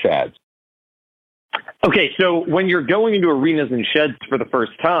arenas and sheds. Okay, so when you're going into arenas and sheds for the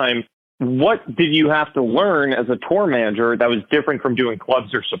first time, what did you have to learn as a tour manager that was different from doing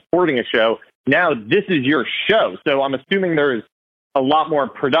clubs or supporting a show? Now this is your show, so I'm assuming there's a lot more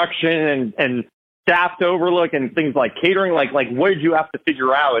production and staff to overlook and things like catering. Like what did you have to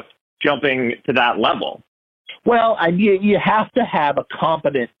figure out jumping to that level? Well, you have to have a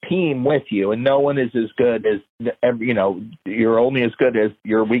competent team with you, and no one is as good as, you're only as good as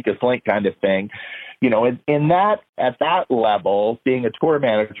your weakest link kind of thing. At that level, being a tour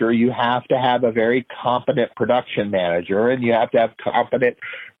manager, you have to have a very competent production manager, and you have to have competent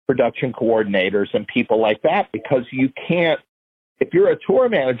production coordinators and people like that, because you can't, if you're a tour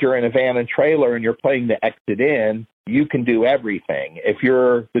manager in a van and trailer and you're playing the Exit In, you can do everything. If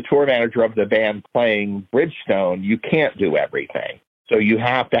you're the tour manager of the band playing Bridgestone, you can't do everything. So you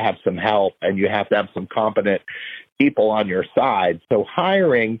have to have some help, and you have to have some competent people on your side. So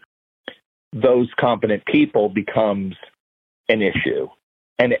hiring those competent people becomes an issue.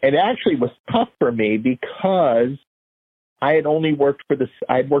 And it actually was tough for me because I had worked for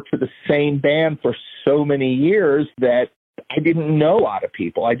the same band for so many years that I didn't know a lot of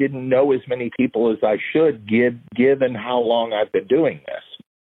people. I didn't know as many people as I should, given how long I've been doing this.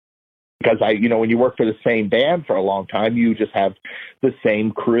 Because when you work for the same band for a long time, you just have the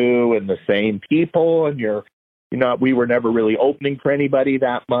same crew and the same people, and we were never really opening for anybody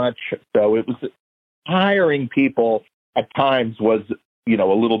that much. So it was hiring people at times was, a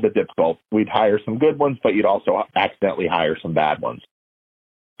little bit difficult. We'd hire some good ones, but you'd also accidentally hire some bad ones.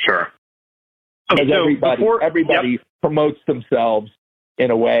 Sure. Because everybody promotes themselves in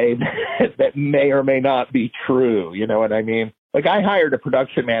a way that may or may not be true. You know what I mean? Like, I hired a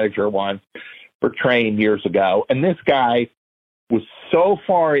production manager once for Train years ago, and this guy was so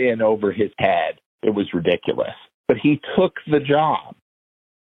far in over his head, it was ridiculous. But he took the job.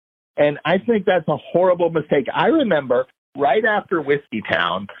 And I think that's a horrible mistake. I remember right after Whiskey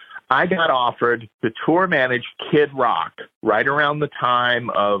Town, I got offered to tour manage Kid Rock right around the time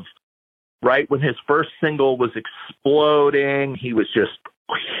of, right when his first single was exploding. He was just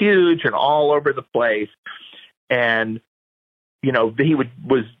huge and all over the place. And, he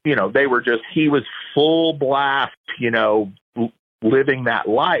was full blast, living that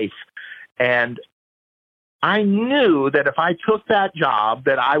life. And I knew that if I took that job,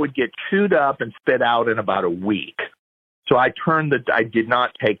 that I would get chewed up and spit out in about a week. So I did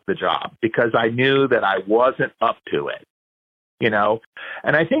not take the job because I knew that I wasn't up to it, and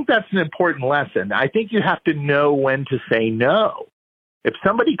I think that's an important lesson. I think you have to know when to say no. If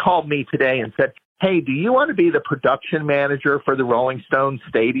somebody called me today and said, "Hey, do you want to be the production manager for the Rolling Stones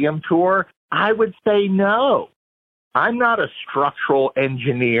Stadium tour?" I would say no. I'm not a structural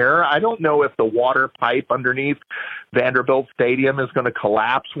engineer. I don't know if the water pipe underneath Vanderbilt Stadium is going to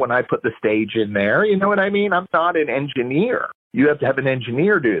collapse when I put the stage in there. You know what I mean? I'm not an engineer. You have to have an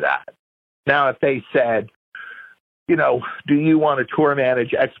engineer do that. Now, if they said, do you want to tour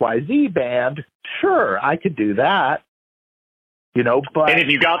manage XYZ band? Sure, I could do that. But... And if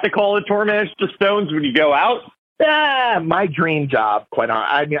you got the call to tour manage the Stones, would you go out? My dream job, quite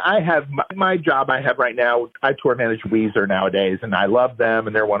honestly. I mean, I have my job I have right now. I tour manage Weezer nowadays, and I love them,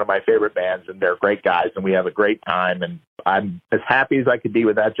 and they're one of my favorite bands, and they're great guys, and we have a great time, and I'm as happy as I could be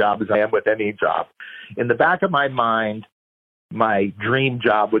with that job as I am with any job. In the back of my mind, my dream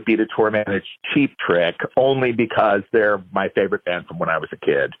job would be to tour manage Cheap Trick, only because they're my favorite band from when I was a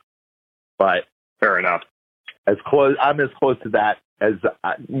kid. But fair enough. I'm as close to that as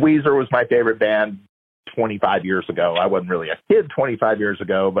Weezer was my favorite band 25 years ago. I wasn't really a kid 25 years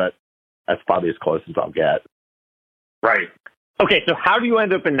ago, but that's probably as close as I'll get. Right. Okay, so how do you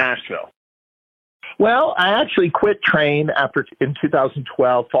end up in Nashville? Well, I actually quit Train in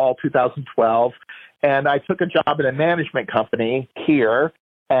 2012, fall 2012, and I took a job at a management company here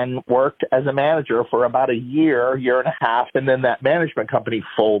and worked as a manager for about a year and a half, and then that management company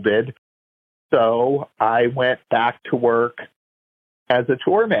folded. So I went back to work as a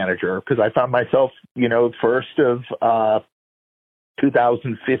tour manager because I found myself, first of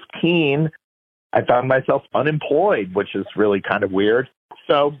 2015, I found myself unemployed, which is really kind of weird.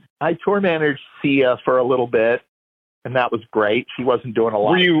 So I tour managed Sia for a little bit, and that was great. She wasn't doing a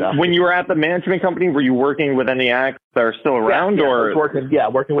lot of stuff. When you were at the management company, were you working with any acts that are still around? Yeah, or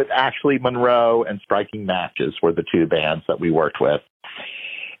working with Ashley Monroe and Striking Matches were the two bands that we worked with.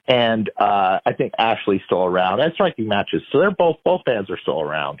 And I think Ashley's still around. And Striking Matches. So they're both bands are still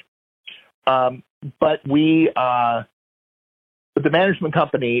around. But the management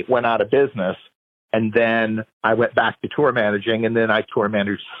company went out of business. And then I went back to tour managing, and then I tour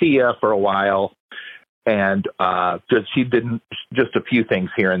managed Sia for a while. And she did just a few things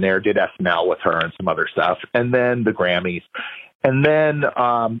here and there, did SNL with her and some other stuff, and then the Grammys. And then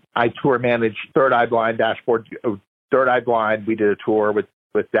I tour managed Third Eye Blind, Third Eye Blind. We did a tour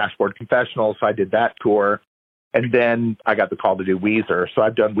with Dashboard Confessional, so I did that tour. And then I got the call to do Weezer. So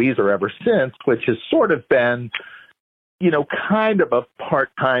I've done Weezer ever since, which has sort of been, kind of a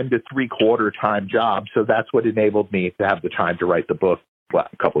part-time to three-quarter time job. So that's what enabled me to have the time to write the book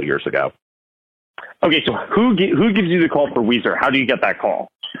a couple of years ago. Okay, so who gives you the call for Weezer? How do you get that call?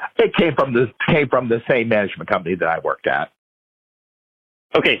 It came from the same management company that I worked at.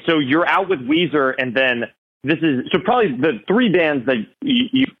 Okay, so you're out with Weezer, and then so probably the three bands that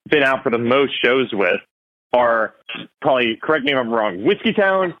you've been out for the most shows with are probably, correct me if I'm wrong, Whiskey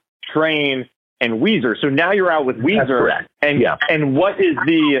Town, Train, and Weezer. So now you're out with Weezer, and what is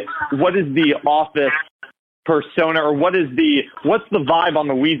the Office persona, or what's the vibe on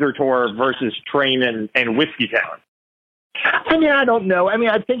the Weezer tour versus Train and Whiskey Town? I mean, I don't know. I mean,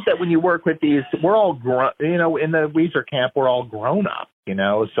 I think that when you work with these, we're all grown, in the Weezer camp, we're all grown up,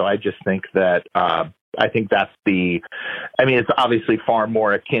 so I just think that, I think that's it's obviously far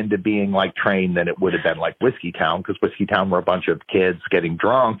more akin to being like Train than it would have been like Whiskey Town, because Whiskey Town were a bunch of kids getting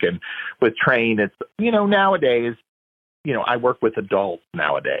drunk. And with Train, it's, nowadays, I work with adults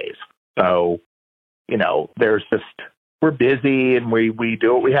nowadays. So, there's just, we're busy and we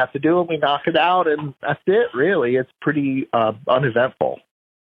do what we have to do and we knock it out, and that's it, really. It's pretty uneventful.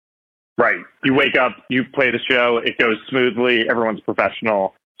 Right. You wake up, you play the show, it goes smoothly, everyone's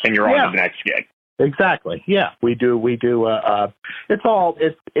professional, and you're on to the next gig. Exactly. Yeah, we do.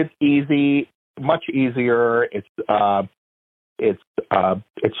 It's easy, much easier. It's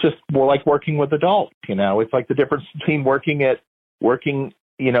just more like working with adults. It's like the difference between working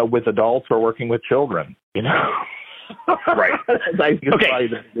with adults or working with children. Right. I think it's probably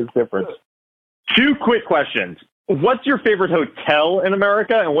the difference. Two quick questions. What's your favorite hotel in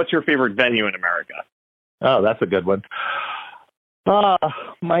America, and what's your favorite venue in America? Oh, that's a good one.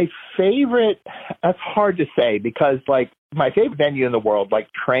 My favorite, that's hard to say, because my favorite venue in the world,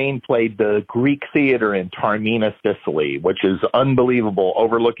 Train played the Greek Theater in Taormina, Sicily, which is unbelievable,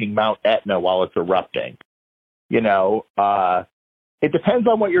 overlooking Mount Etna while it's erupting. It depends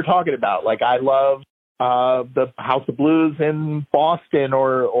on what you're talking about. I love the House of Blues in Boston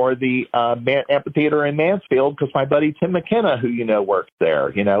or the amphitheater in Mansfield, because my buddy Tim McKenna, who works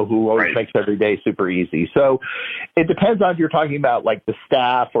there, who always makes every day super easy. So it depends on if you're talking about the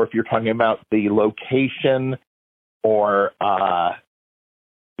staff, or if you're talking about the location, or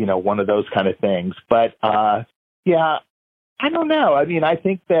one of those kind of things. But I don't know. I mean, I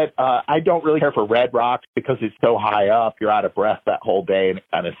think that I don't really care for Red Rocks because it's so high up. You're out of breath that whole day, and it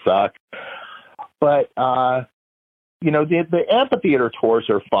kind of sucks. But, the amphitheater tours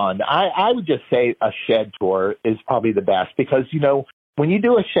are fun. I would just say a shed tour is probably the best, because, when you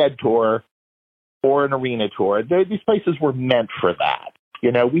do a shed tour or an arena tour, these places were meant for that.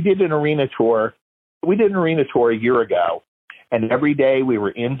 We did an arena tour. We did an arena tour a year ago, and every day we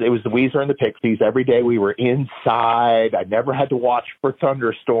were it was the Weezer and the Pixies. Every day we were inside. I never had to watch for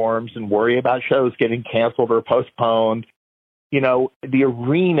thunderstorms and worry about shows getting canceled or postponed. The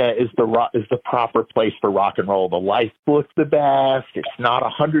arena is the proper place for rock and roll. The lights look the best. It's not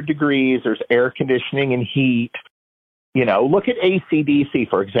 100 degrees. There's air conditioning and heat. Look at AC/DC,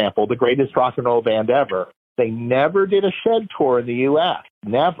 for example, the greatest rock and roll band ever. They never did a shed tour in the U.S.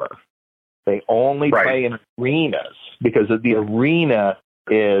 Never. They only play in arenas, because the arena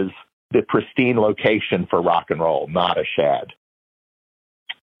is the pristine location for rock and roll, not a shed.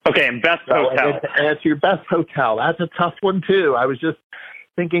 Okay, and best hotel. And it's your best hotel. That's a tough one, too. I was just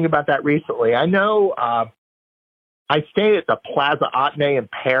thinking about that recently. I know I stayed at the Plaza Athénée in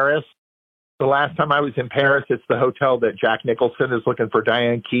Paris. The last time I was in Paris, it's the hotel that Jack Nicholson is looking for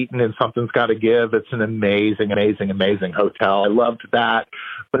Diane Keaton in Something's Gotta Give. It's an amazing, amazing, amazing hotel. I loved that.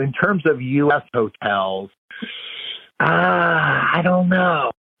 But in terms of U.S. hotels, I don't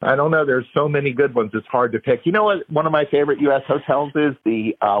know. There's so many good ones. It's hard to pick. You know what? One of my favorite U.S. hotels is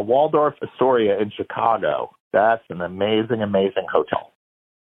the Waldorf Astoria in Chicago. That's an amazing, amazing hotel.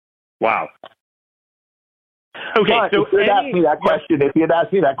 Wow. Okay, but so if you'd asked me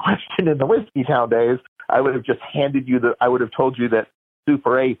that question in the Whiskey Town days, I would have just I would have told you that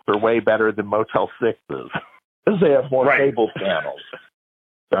Super 8s are way better than Motel 6s, because they have more stable channels.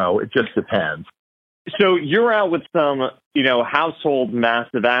 So it just depends. So you're out with some, household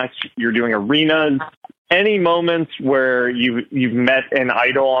massive acts. You're doing arenas. any moments where you've met an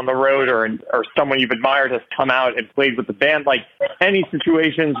idol on the road or someone you've admired has come out and played with the band? Like any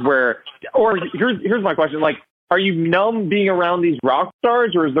situations where, or here's my question, like, are you numb being around these rock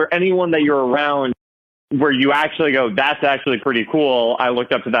stars, or is there anyone that you're around where you actually go, that's actually pretty cool, I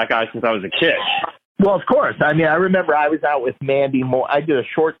looked up to that guy since I was a kid? Well, of course. I mean, I remember I was out with Mandy Moore. I did a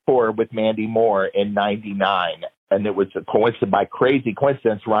short tour with Mandy Moore in '99, and it was a coincidence. By crazy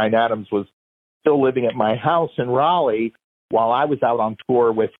coincidence, Ryan Adams was still living at my house in Raleigh while I was out on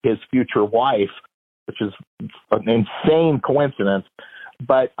tour with his future wife, which is an insane coincidence.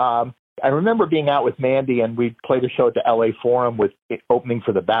 But I remember being out with Mandy, and we played a show at the LA Forum with opening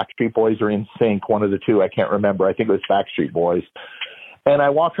for the Backstreet Boys or NSYNC, one of the two. I can't remember. I think it was Backstreet Boys. And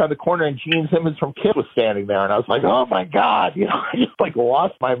I walked around the corner, and Gene Simmons from Kiss was standing there, and I was like, oh, my God. I just,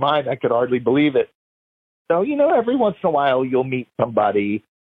 lost my mind. I could hardly believe it. So, every once in a while you'll meet somebody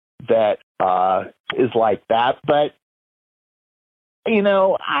that is like that. But,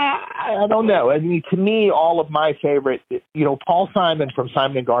 I don't know. I mean, to me, all of my favorite, Paul Simon from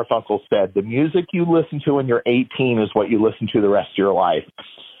Simon & Garfunkel said, the music you listen to when you're 18 is what you listen to the rest of your life.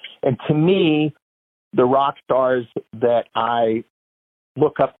 And to me, the rock stars that I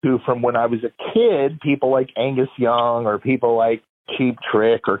look up to from when I was a kid, people like Angus Young or people like Cheap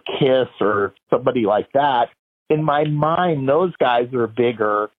Trick or Kiss or somebody like that, in my mind, those guys are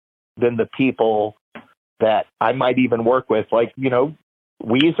bigger than the people that I might even work with. Like,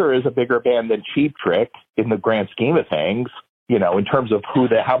 Weezer is a bigger band than Cheap Trick in the grand scheme of things, in terms of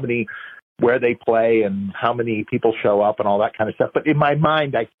where they play and how many people show up and all that kind of stuff. But in my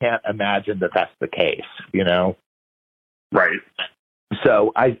mind, I can't imagine that that's the case, Right.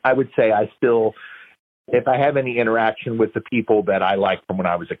 So I would say I still, if I have any interaction with the people that I liked from when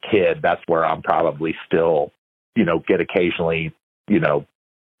I was a kid, that's where I'm probably still, get occasionally,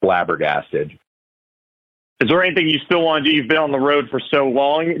 flabbergasted. Is there anything you still want to do? You've been on the road for so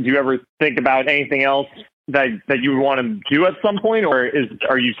long. Do you ever think about anything else that you would want to do at some point, or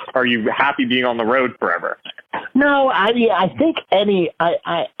are you happy being on the road forever? No, I think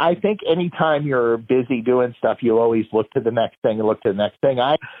I think anytime you're busy doing stuff, you always look to the next thing and look to the next thing.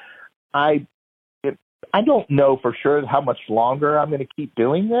 I don't know for sure how much longer I'm going to keep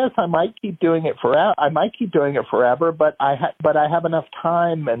doing this. I might keep doing it forever. But I have enough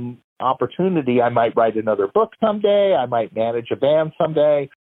time and opportunity. I might write another book someday. I might manage a band someday.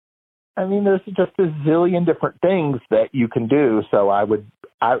 I mean, there's just a zillion different things that you can do. So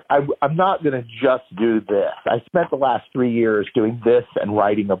I'm not going to just do this. I spent the last 3 years doing this and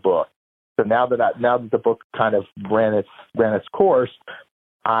writing a book. So now that the book kind of ran its course,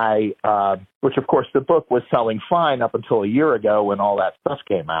 which of course the book was selling fine up until a year ago when all that stuff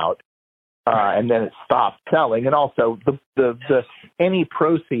came out. And then it stopped selling. And also the any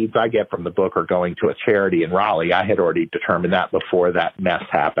proceeds I get from the book are going to a charity in Raleigh. I had already determined that before that mess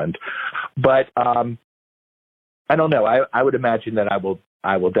happened. But I don't know. I would imagine that I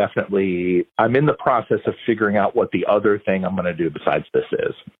will definitely, I'm in the process of figuring out what the other thing I'm going to do besides this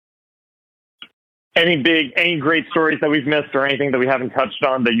is. Any great stories that we've missed or anything that we haven't touched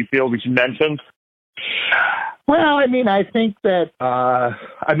on that you feel we should mention? Well, I think that, I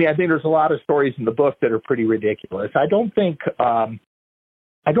think there's a lot of stories in the book that are pretty ridiculous. I don't think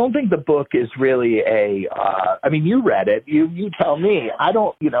the book is really you read it, you tell me. I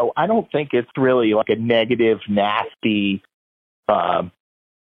don't think it's really like a negative, nasty, time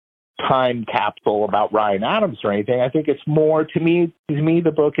capsule about Ryan Adams or anything. I think it's more, to me,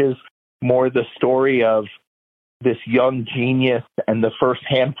 the book is more the story of this young genius and the first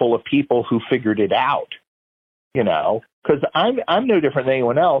handful of people who figured it out, because I'm no different than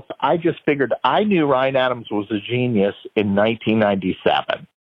anyone else. I just figured I knew Ryan Adams was a genius in 1997.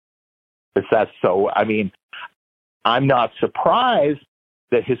 I'm not surprised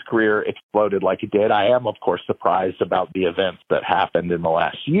that his career exploded like it did. I am, of course, surprised about the events that happened in the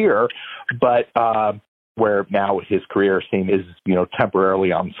last year, but where now his career is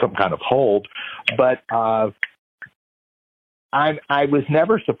temporarily on some kind of hold. But I was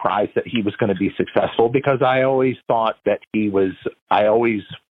never surprised that he was going to be successful, because I always thought that I always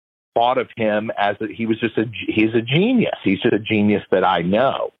thought of him as he's a genius. He's just a genius that I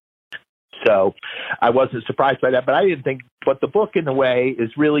know. So I wasn't surprised by that, but I didn't think, but the book in a way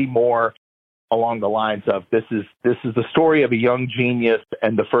is really more along the lines of this is the story of a young genius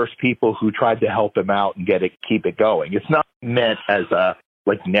and the first people who tried to help him out and keep it going. It's not meant as a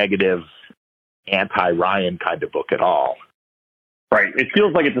negative anti-Ryan kind of book at all. Right. It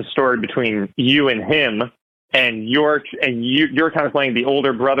feels like it's a story between you and him, and you're kind of playing the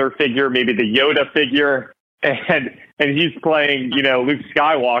older brother figure, maybe the Yoda figure, and he's playing, Luke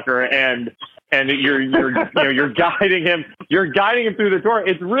Skywalker, and and you're guiding him through the tour.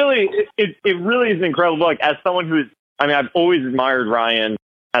 It's really it really is an incredible book. As someone I've always admired Ryan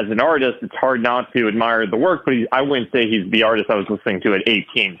as an artist. It's hard not to admire the work, but I wouldn't say he's the artist I was listening to at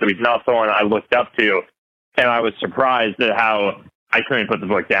 18. So he's not someone I looked up to, and I was surprised at how I couldn't put the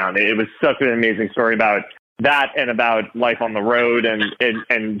book down. It was such an amazing story about that and about life on the road, and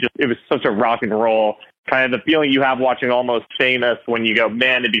just it was such a rock and roll kind of the feeling you have watching Almost Famous when you go,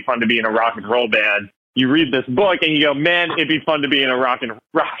 man, it'd be fun to be in a rock and roll band. You read this book and you go, man, it'd be fun to be in a rock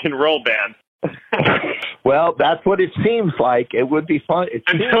and roll band. Well, that's what it seems like. It would be fun.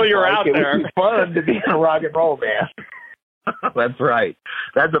 Until you're out there. It would be fun to be in a rock and roll band. That's right.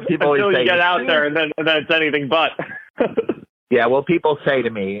 That's what people always say. Until you get out there, and then it's anything but. Yeah, well, people say to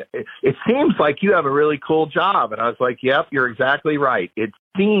me, it seems like you have a really cool job. And I was like, yep, you're exactly right. It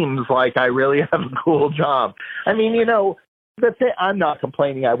seems like I really have a cool job. I mean, I'm not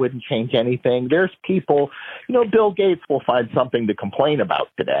complaining. I wouldn't change anything. There's people, Bill Gates will find something to complain about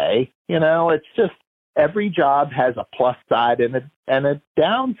today. It's just every job has a plus side and a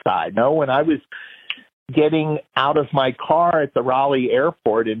downside. When I was getting out of my car at the Raleigh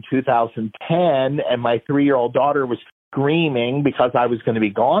airport in 2010 and my 3-year-old daughter was screaming because I was going to be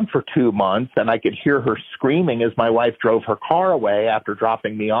gone for 2 months, and I could hear her screaming as my wife drove her car away after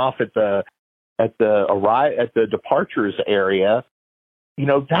dropping me off at the departures area.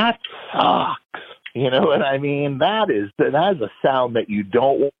 That sucks. You know what I mean? That is a sound that you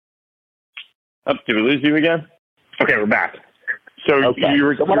don't want. Oh, did we lose you again? Okay, we're back. So okay. you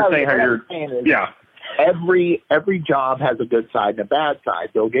were saying how you're every job has a good side and a bad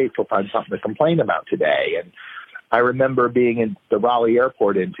side. Bill Gates will find something to complain about today. And I remember being in the Raleigh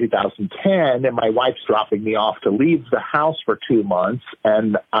airport in 2010, and my wife's dropping me off to leave the house for 2 months,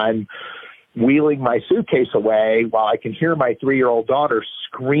 and I'm wheeling my suitcase away while I can hear my 3-year-old daughter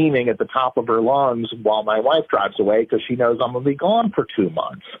screaming at the top of her lungs while my wife drives away because she knows I'm going to be gone for 2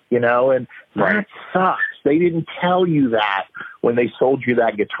 months, and that sucks. They didn't tell you that when they sold you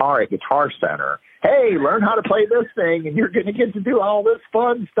that guitar at Guitar Center. Hey, learn how to play this thing, and you're going to get to do all this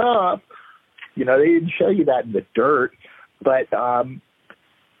fun stuff. They didn't show you that in the dirt, but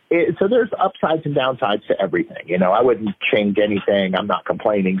so there's upsides and downsides to everything. I wouldn't change anything. I'm not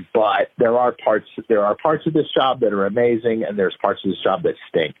complaining, but there are parts of this job that are amazing, and there's parts of this job that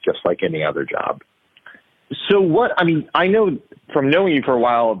stink, just like any other job. So I know from knowing you for a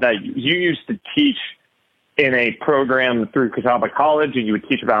while that you used to teach in a program through Catawba College, and you would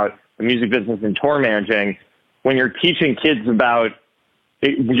teach about the music business and tour managing. When you're teaching kids about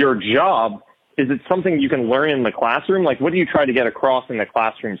your job, is it something you can learn in the classroom? Like, what do you try to get across in the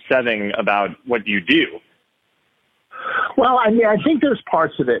classroom setting about what you do? Well, I think there's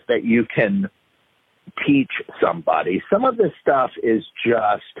parts of it that you can teach somebody. Some of this stuff is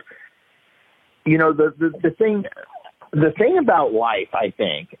just, the thing about life, I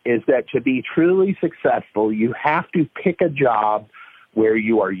think, is that to be truly successful, you have to pick a job where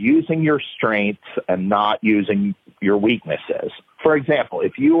you are using your strengths and not using your weaknesses. For example,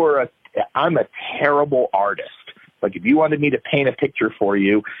 if you were I'm a terrible artist. Like if you wanted me to paint a picture for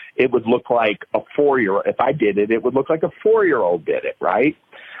you, it would look like a 4-year-old. If I did it, it would look like a 4-year-old did it, right?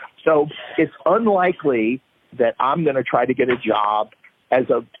 So it's unlikely that I'm going to try to get a job as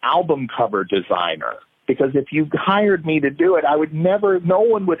an album cover designer, because if you hired me to do it, no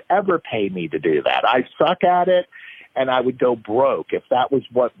one would ever pay me to do that. I suck at it, and I would go broke if that was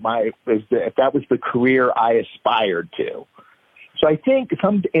the career I aspired to. So I think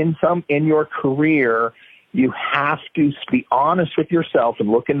in your career, you have to be honest with yourself and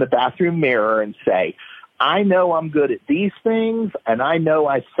look in the bathroom mirror and say, I know I'm good at these things, and I know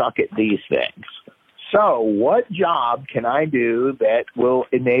I suck at these things. So what job can I do that will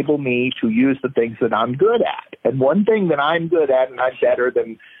enable me to use the things that I'm good at? And one thing that I'm good at, and I'm better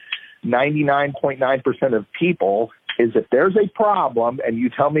than 99.9% of people, is if there's a problem and you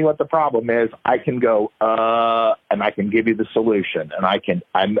tell me what the problem is, I can go, and I can give you the solution, and I can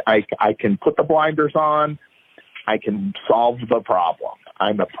put the blinders on. I can solve the problem.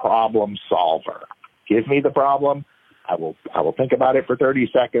 I'm a problem solver. Give me the problem. I will think about it for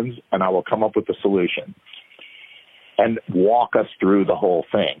 30 seconds, and I will come up with the solution and walk us through the whole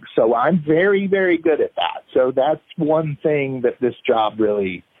thing. So I'm very, very good at that. So that's one thing that this job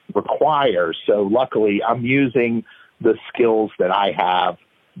really requires. So luckily, I'm using the skills that I have,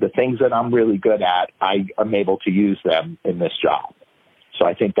 the things that I'm really good at, I am able to use them in this job. So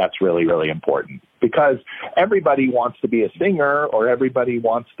I think that's really, really important, because everybody wants to be a singer, or everybody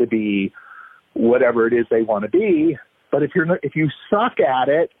wants to be whatever it is they want to be. But if you suck at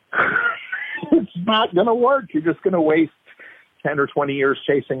it, it's not going to work. You're just going to waste 10 or 20 years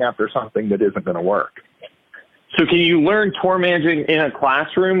chasing after something that isn't going to work. So can you learn tour managing in a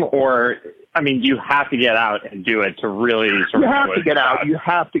classroom, or, I mean, you have to get out and do it to really sort of... You have to get out. You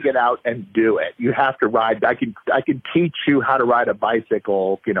have to get out and do it. You have to ride. I can teach you how to ride a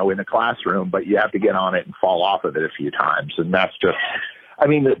bicycle, in a classroom, but you have to get on it and fall off of it a few times. And that's just, I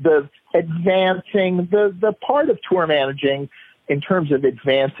mean, the advancing, the part of tour managing in terms of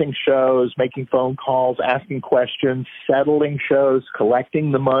advancing shows, making phone calls, asking questions, settling shows,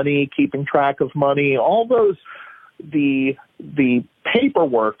 collecting the money, keeping track of money, all those, the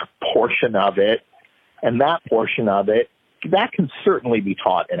paperwork portion of it and that portion of it, that can certainly be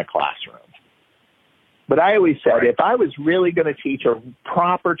taught in a classroom. But I always said, if I was really going to teach a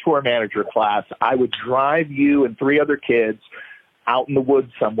proper tour manager class, I would drive you and 3 other kids out in the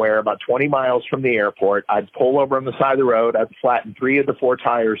woods somewhere about 20 miles from the airport. I'd pull over on the side of the road. I'd flatten 3 of the 4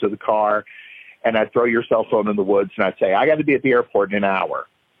 tires of the car, and I'd throw your cell phone in the woods, and I'd say, I got to be at the airport in an hour.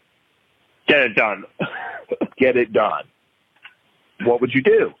 Get it done. Get it done. What would you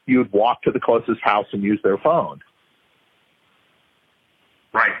do? You'd walk to the closest house and use their phone.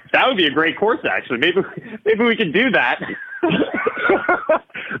 Right. That would be a great course, actually. Maybe we could do that.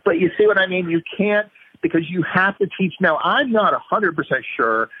 But you see what I mean? You can't, because you have to teach. Now, I'm not 100%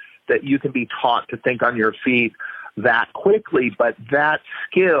 sure that you can be taught to think on your feet that quickly, but that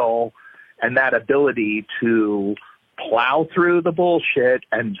skill and that ability to plow through the bullshit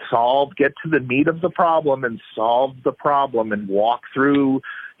and get to the meat of the problem and solve the problem and walk through,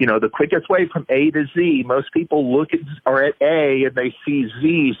 the quickest way from A to Z. Most people look at A and they see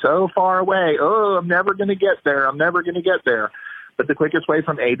Z so far away. Oh, I'm never going to get there. I'm never going to get there. But the quickest way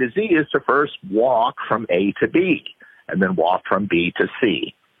from A to Z is to first walk from A to B and then walk from B to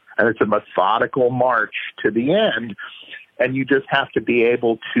C. And it's a methodical march to the end. And you just have to be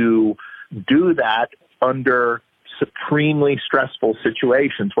able to do that under supremely stressful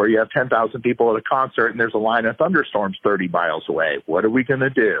situations where you have 10,000 people at a concert and there's a line of thunderstorms 30 miles away. What are we going to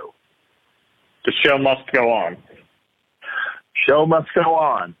do? The show must go on. Show must go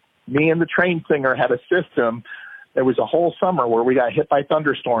on. Me and the train singer had a system. There was a whole summer where we got hit by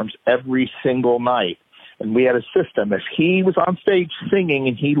thunderstorms every single night. And we had a system. If he was on stage singing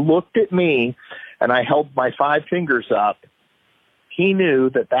and he looked at me and I held my 5 fingers up, he knew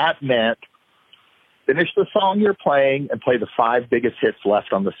that meant finish the song you're playing and play the 5 biggest hits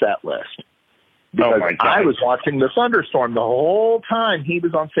left on the set list. Because I was watching the thunderstorm the whole time he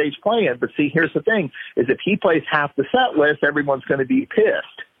was on stage playing. But see, here's the thing, is if he plays half the set list, everyone's going to be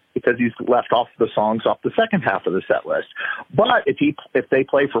pissed because he's left off the songs off the second half of the set list. But if they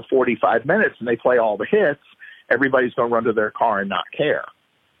play for 45 minutes and they play all the hits, everybody's going to run to their car and not care.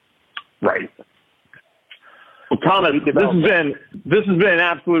 Right. Well, Thomas, this has been an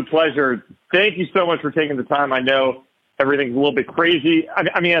absolute pleasure. Thank you so much for taking the time. I know everything's a little bit crazy.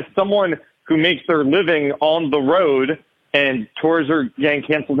 I mean, as someone who makes their living on the road and tours are getting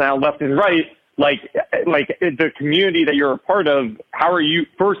canceled now left and right, like the community that you're a part of, how are you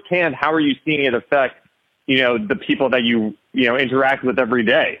seeing it affect, the people that you interact with every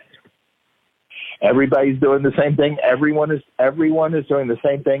day? Everybody's doing the same thing. Everyone is doing the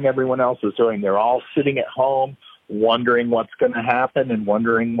same thing everyone else is doing. They're all sitting at home wondering what's going to happen and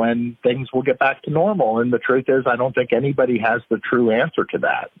wondering when things will get back to normal. And the truth is, I don't think anybody has the true answer to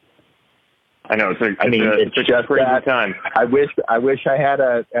that. I know. It's just crazy time. I wish I had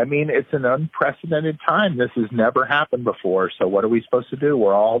it's an unprecedented time. This has never happened before. So what are we supposed to do?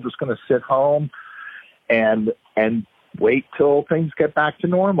 We're all just going to sit home and wait till things get back to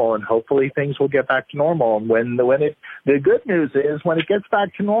normal, and hopefully things will get back to normal. And the good news is when it gets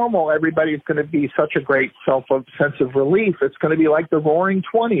back to normal, everybody's going to be such a great sense of relief. It's going to be like the Roaring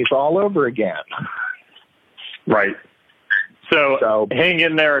 20s all over again. Right. So hang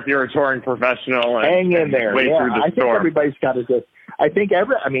in there if you're a touring professional. Hang in there. Wait through the storm. I think everybody's got to just. I think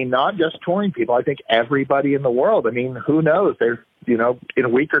not just touring people. I think everybody in the world. I mean, who knows? There's, in a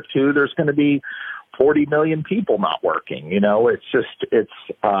week or two, there's going to be 40 million people not working. It's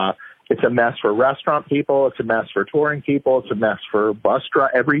a mess for restaurant people. It's a mess for touring people. It's a mess for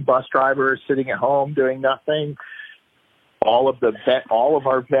every bus driver is sitting at home doing nothing. All of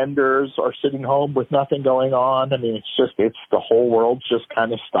our vendors are sitting home with nothing going on. I mean, it's the whole world's just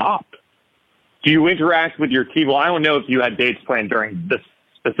kind of stopped. Do you interact with your team? Well, I don't know if you had dates planned during this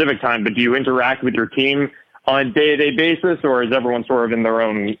specific time, but do you interact with your team on a day-to-day basis, or is everyone sort of in their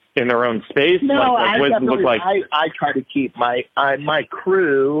own space? No, I try to keep my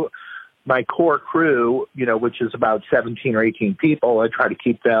crew, my core crew, which is about 17 or 18 people. I try to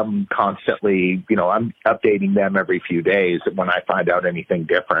keep them constantly. I'm updating them every few days when I find out anything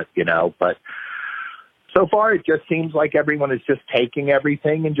different. But So far, it just seems like everyone is just taking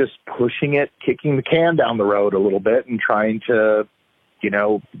everything and just pushing it, kicking the can down the road a little bit and trying to,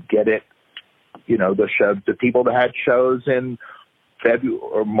 get it, the people that had shows in February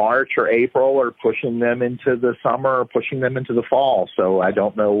or March or April are pushing them into the summer or pushing them into the fall. So I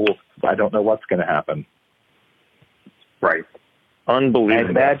don't know what's going to happen. Right. Unbelievable. I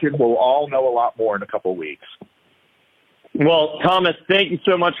imagine we'll all know a lot more in a couple of weeks. Well, Thomas, thank you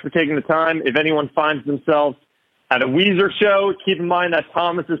so much for taking the time. If anyone finds themselves at a Weezer show, keep in mind that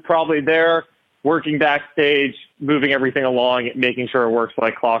Thomas is probably there working backstage, moving everything along, making sure it works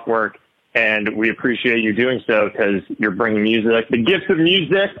like clockwork. And we appreciate you doing so because you're bringing music, the gift of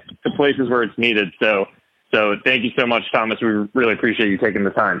music, to places where it's needed. So thank you so much, Thomas. We really appreciate you taking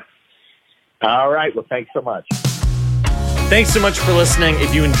the time. All right. Well, thanks so much. Thanks so much for listening.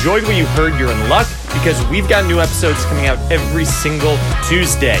 If you enjoyed what you heard, you're in luck because we've got new episodes coming out every single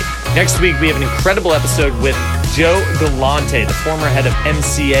Tuesday. Next week, we have an incredible episode with Joe Galante, the former head of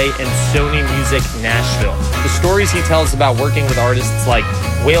MCA and Sony Music Nashville. The stories he tells about working with artists like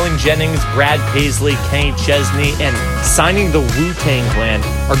Waylon Jennings, Brad Paisley, Kenny Chesney, and signing the Wu-Tang Clan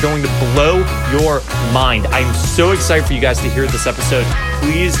are going to blow your mind. I'm so excited for you guys to hear this episode.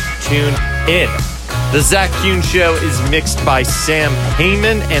 Please tune in. The Zach Kuhn Show is mixed by Sam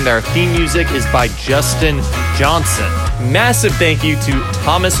Heyman, and our theme music is by Justin Johnson. Massive thank you to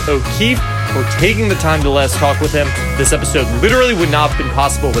Thomas O'Keefe for taking the time to let us talk with him. This episode literally would not have been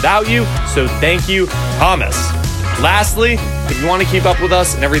possible without you, so thank you, Thomas. Lastly, if you want to keep up with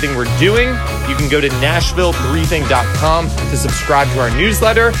us and everything we're doing, you can go to NashvilleBriefing.com to subscribe to our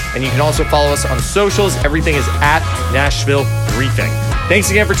newsletter, and you can also follow us on socials. Everything is at Nashville Briefing.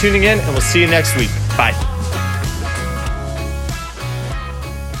 Thanks again for tuning in, and we'll see you next week. Bye.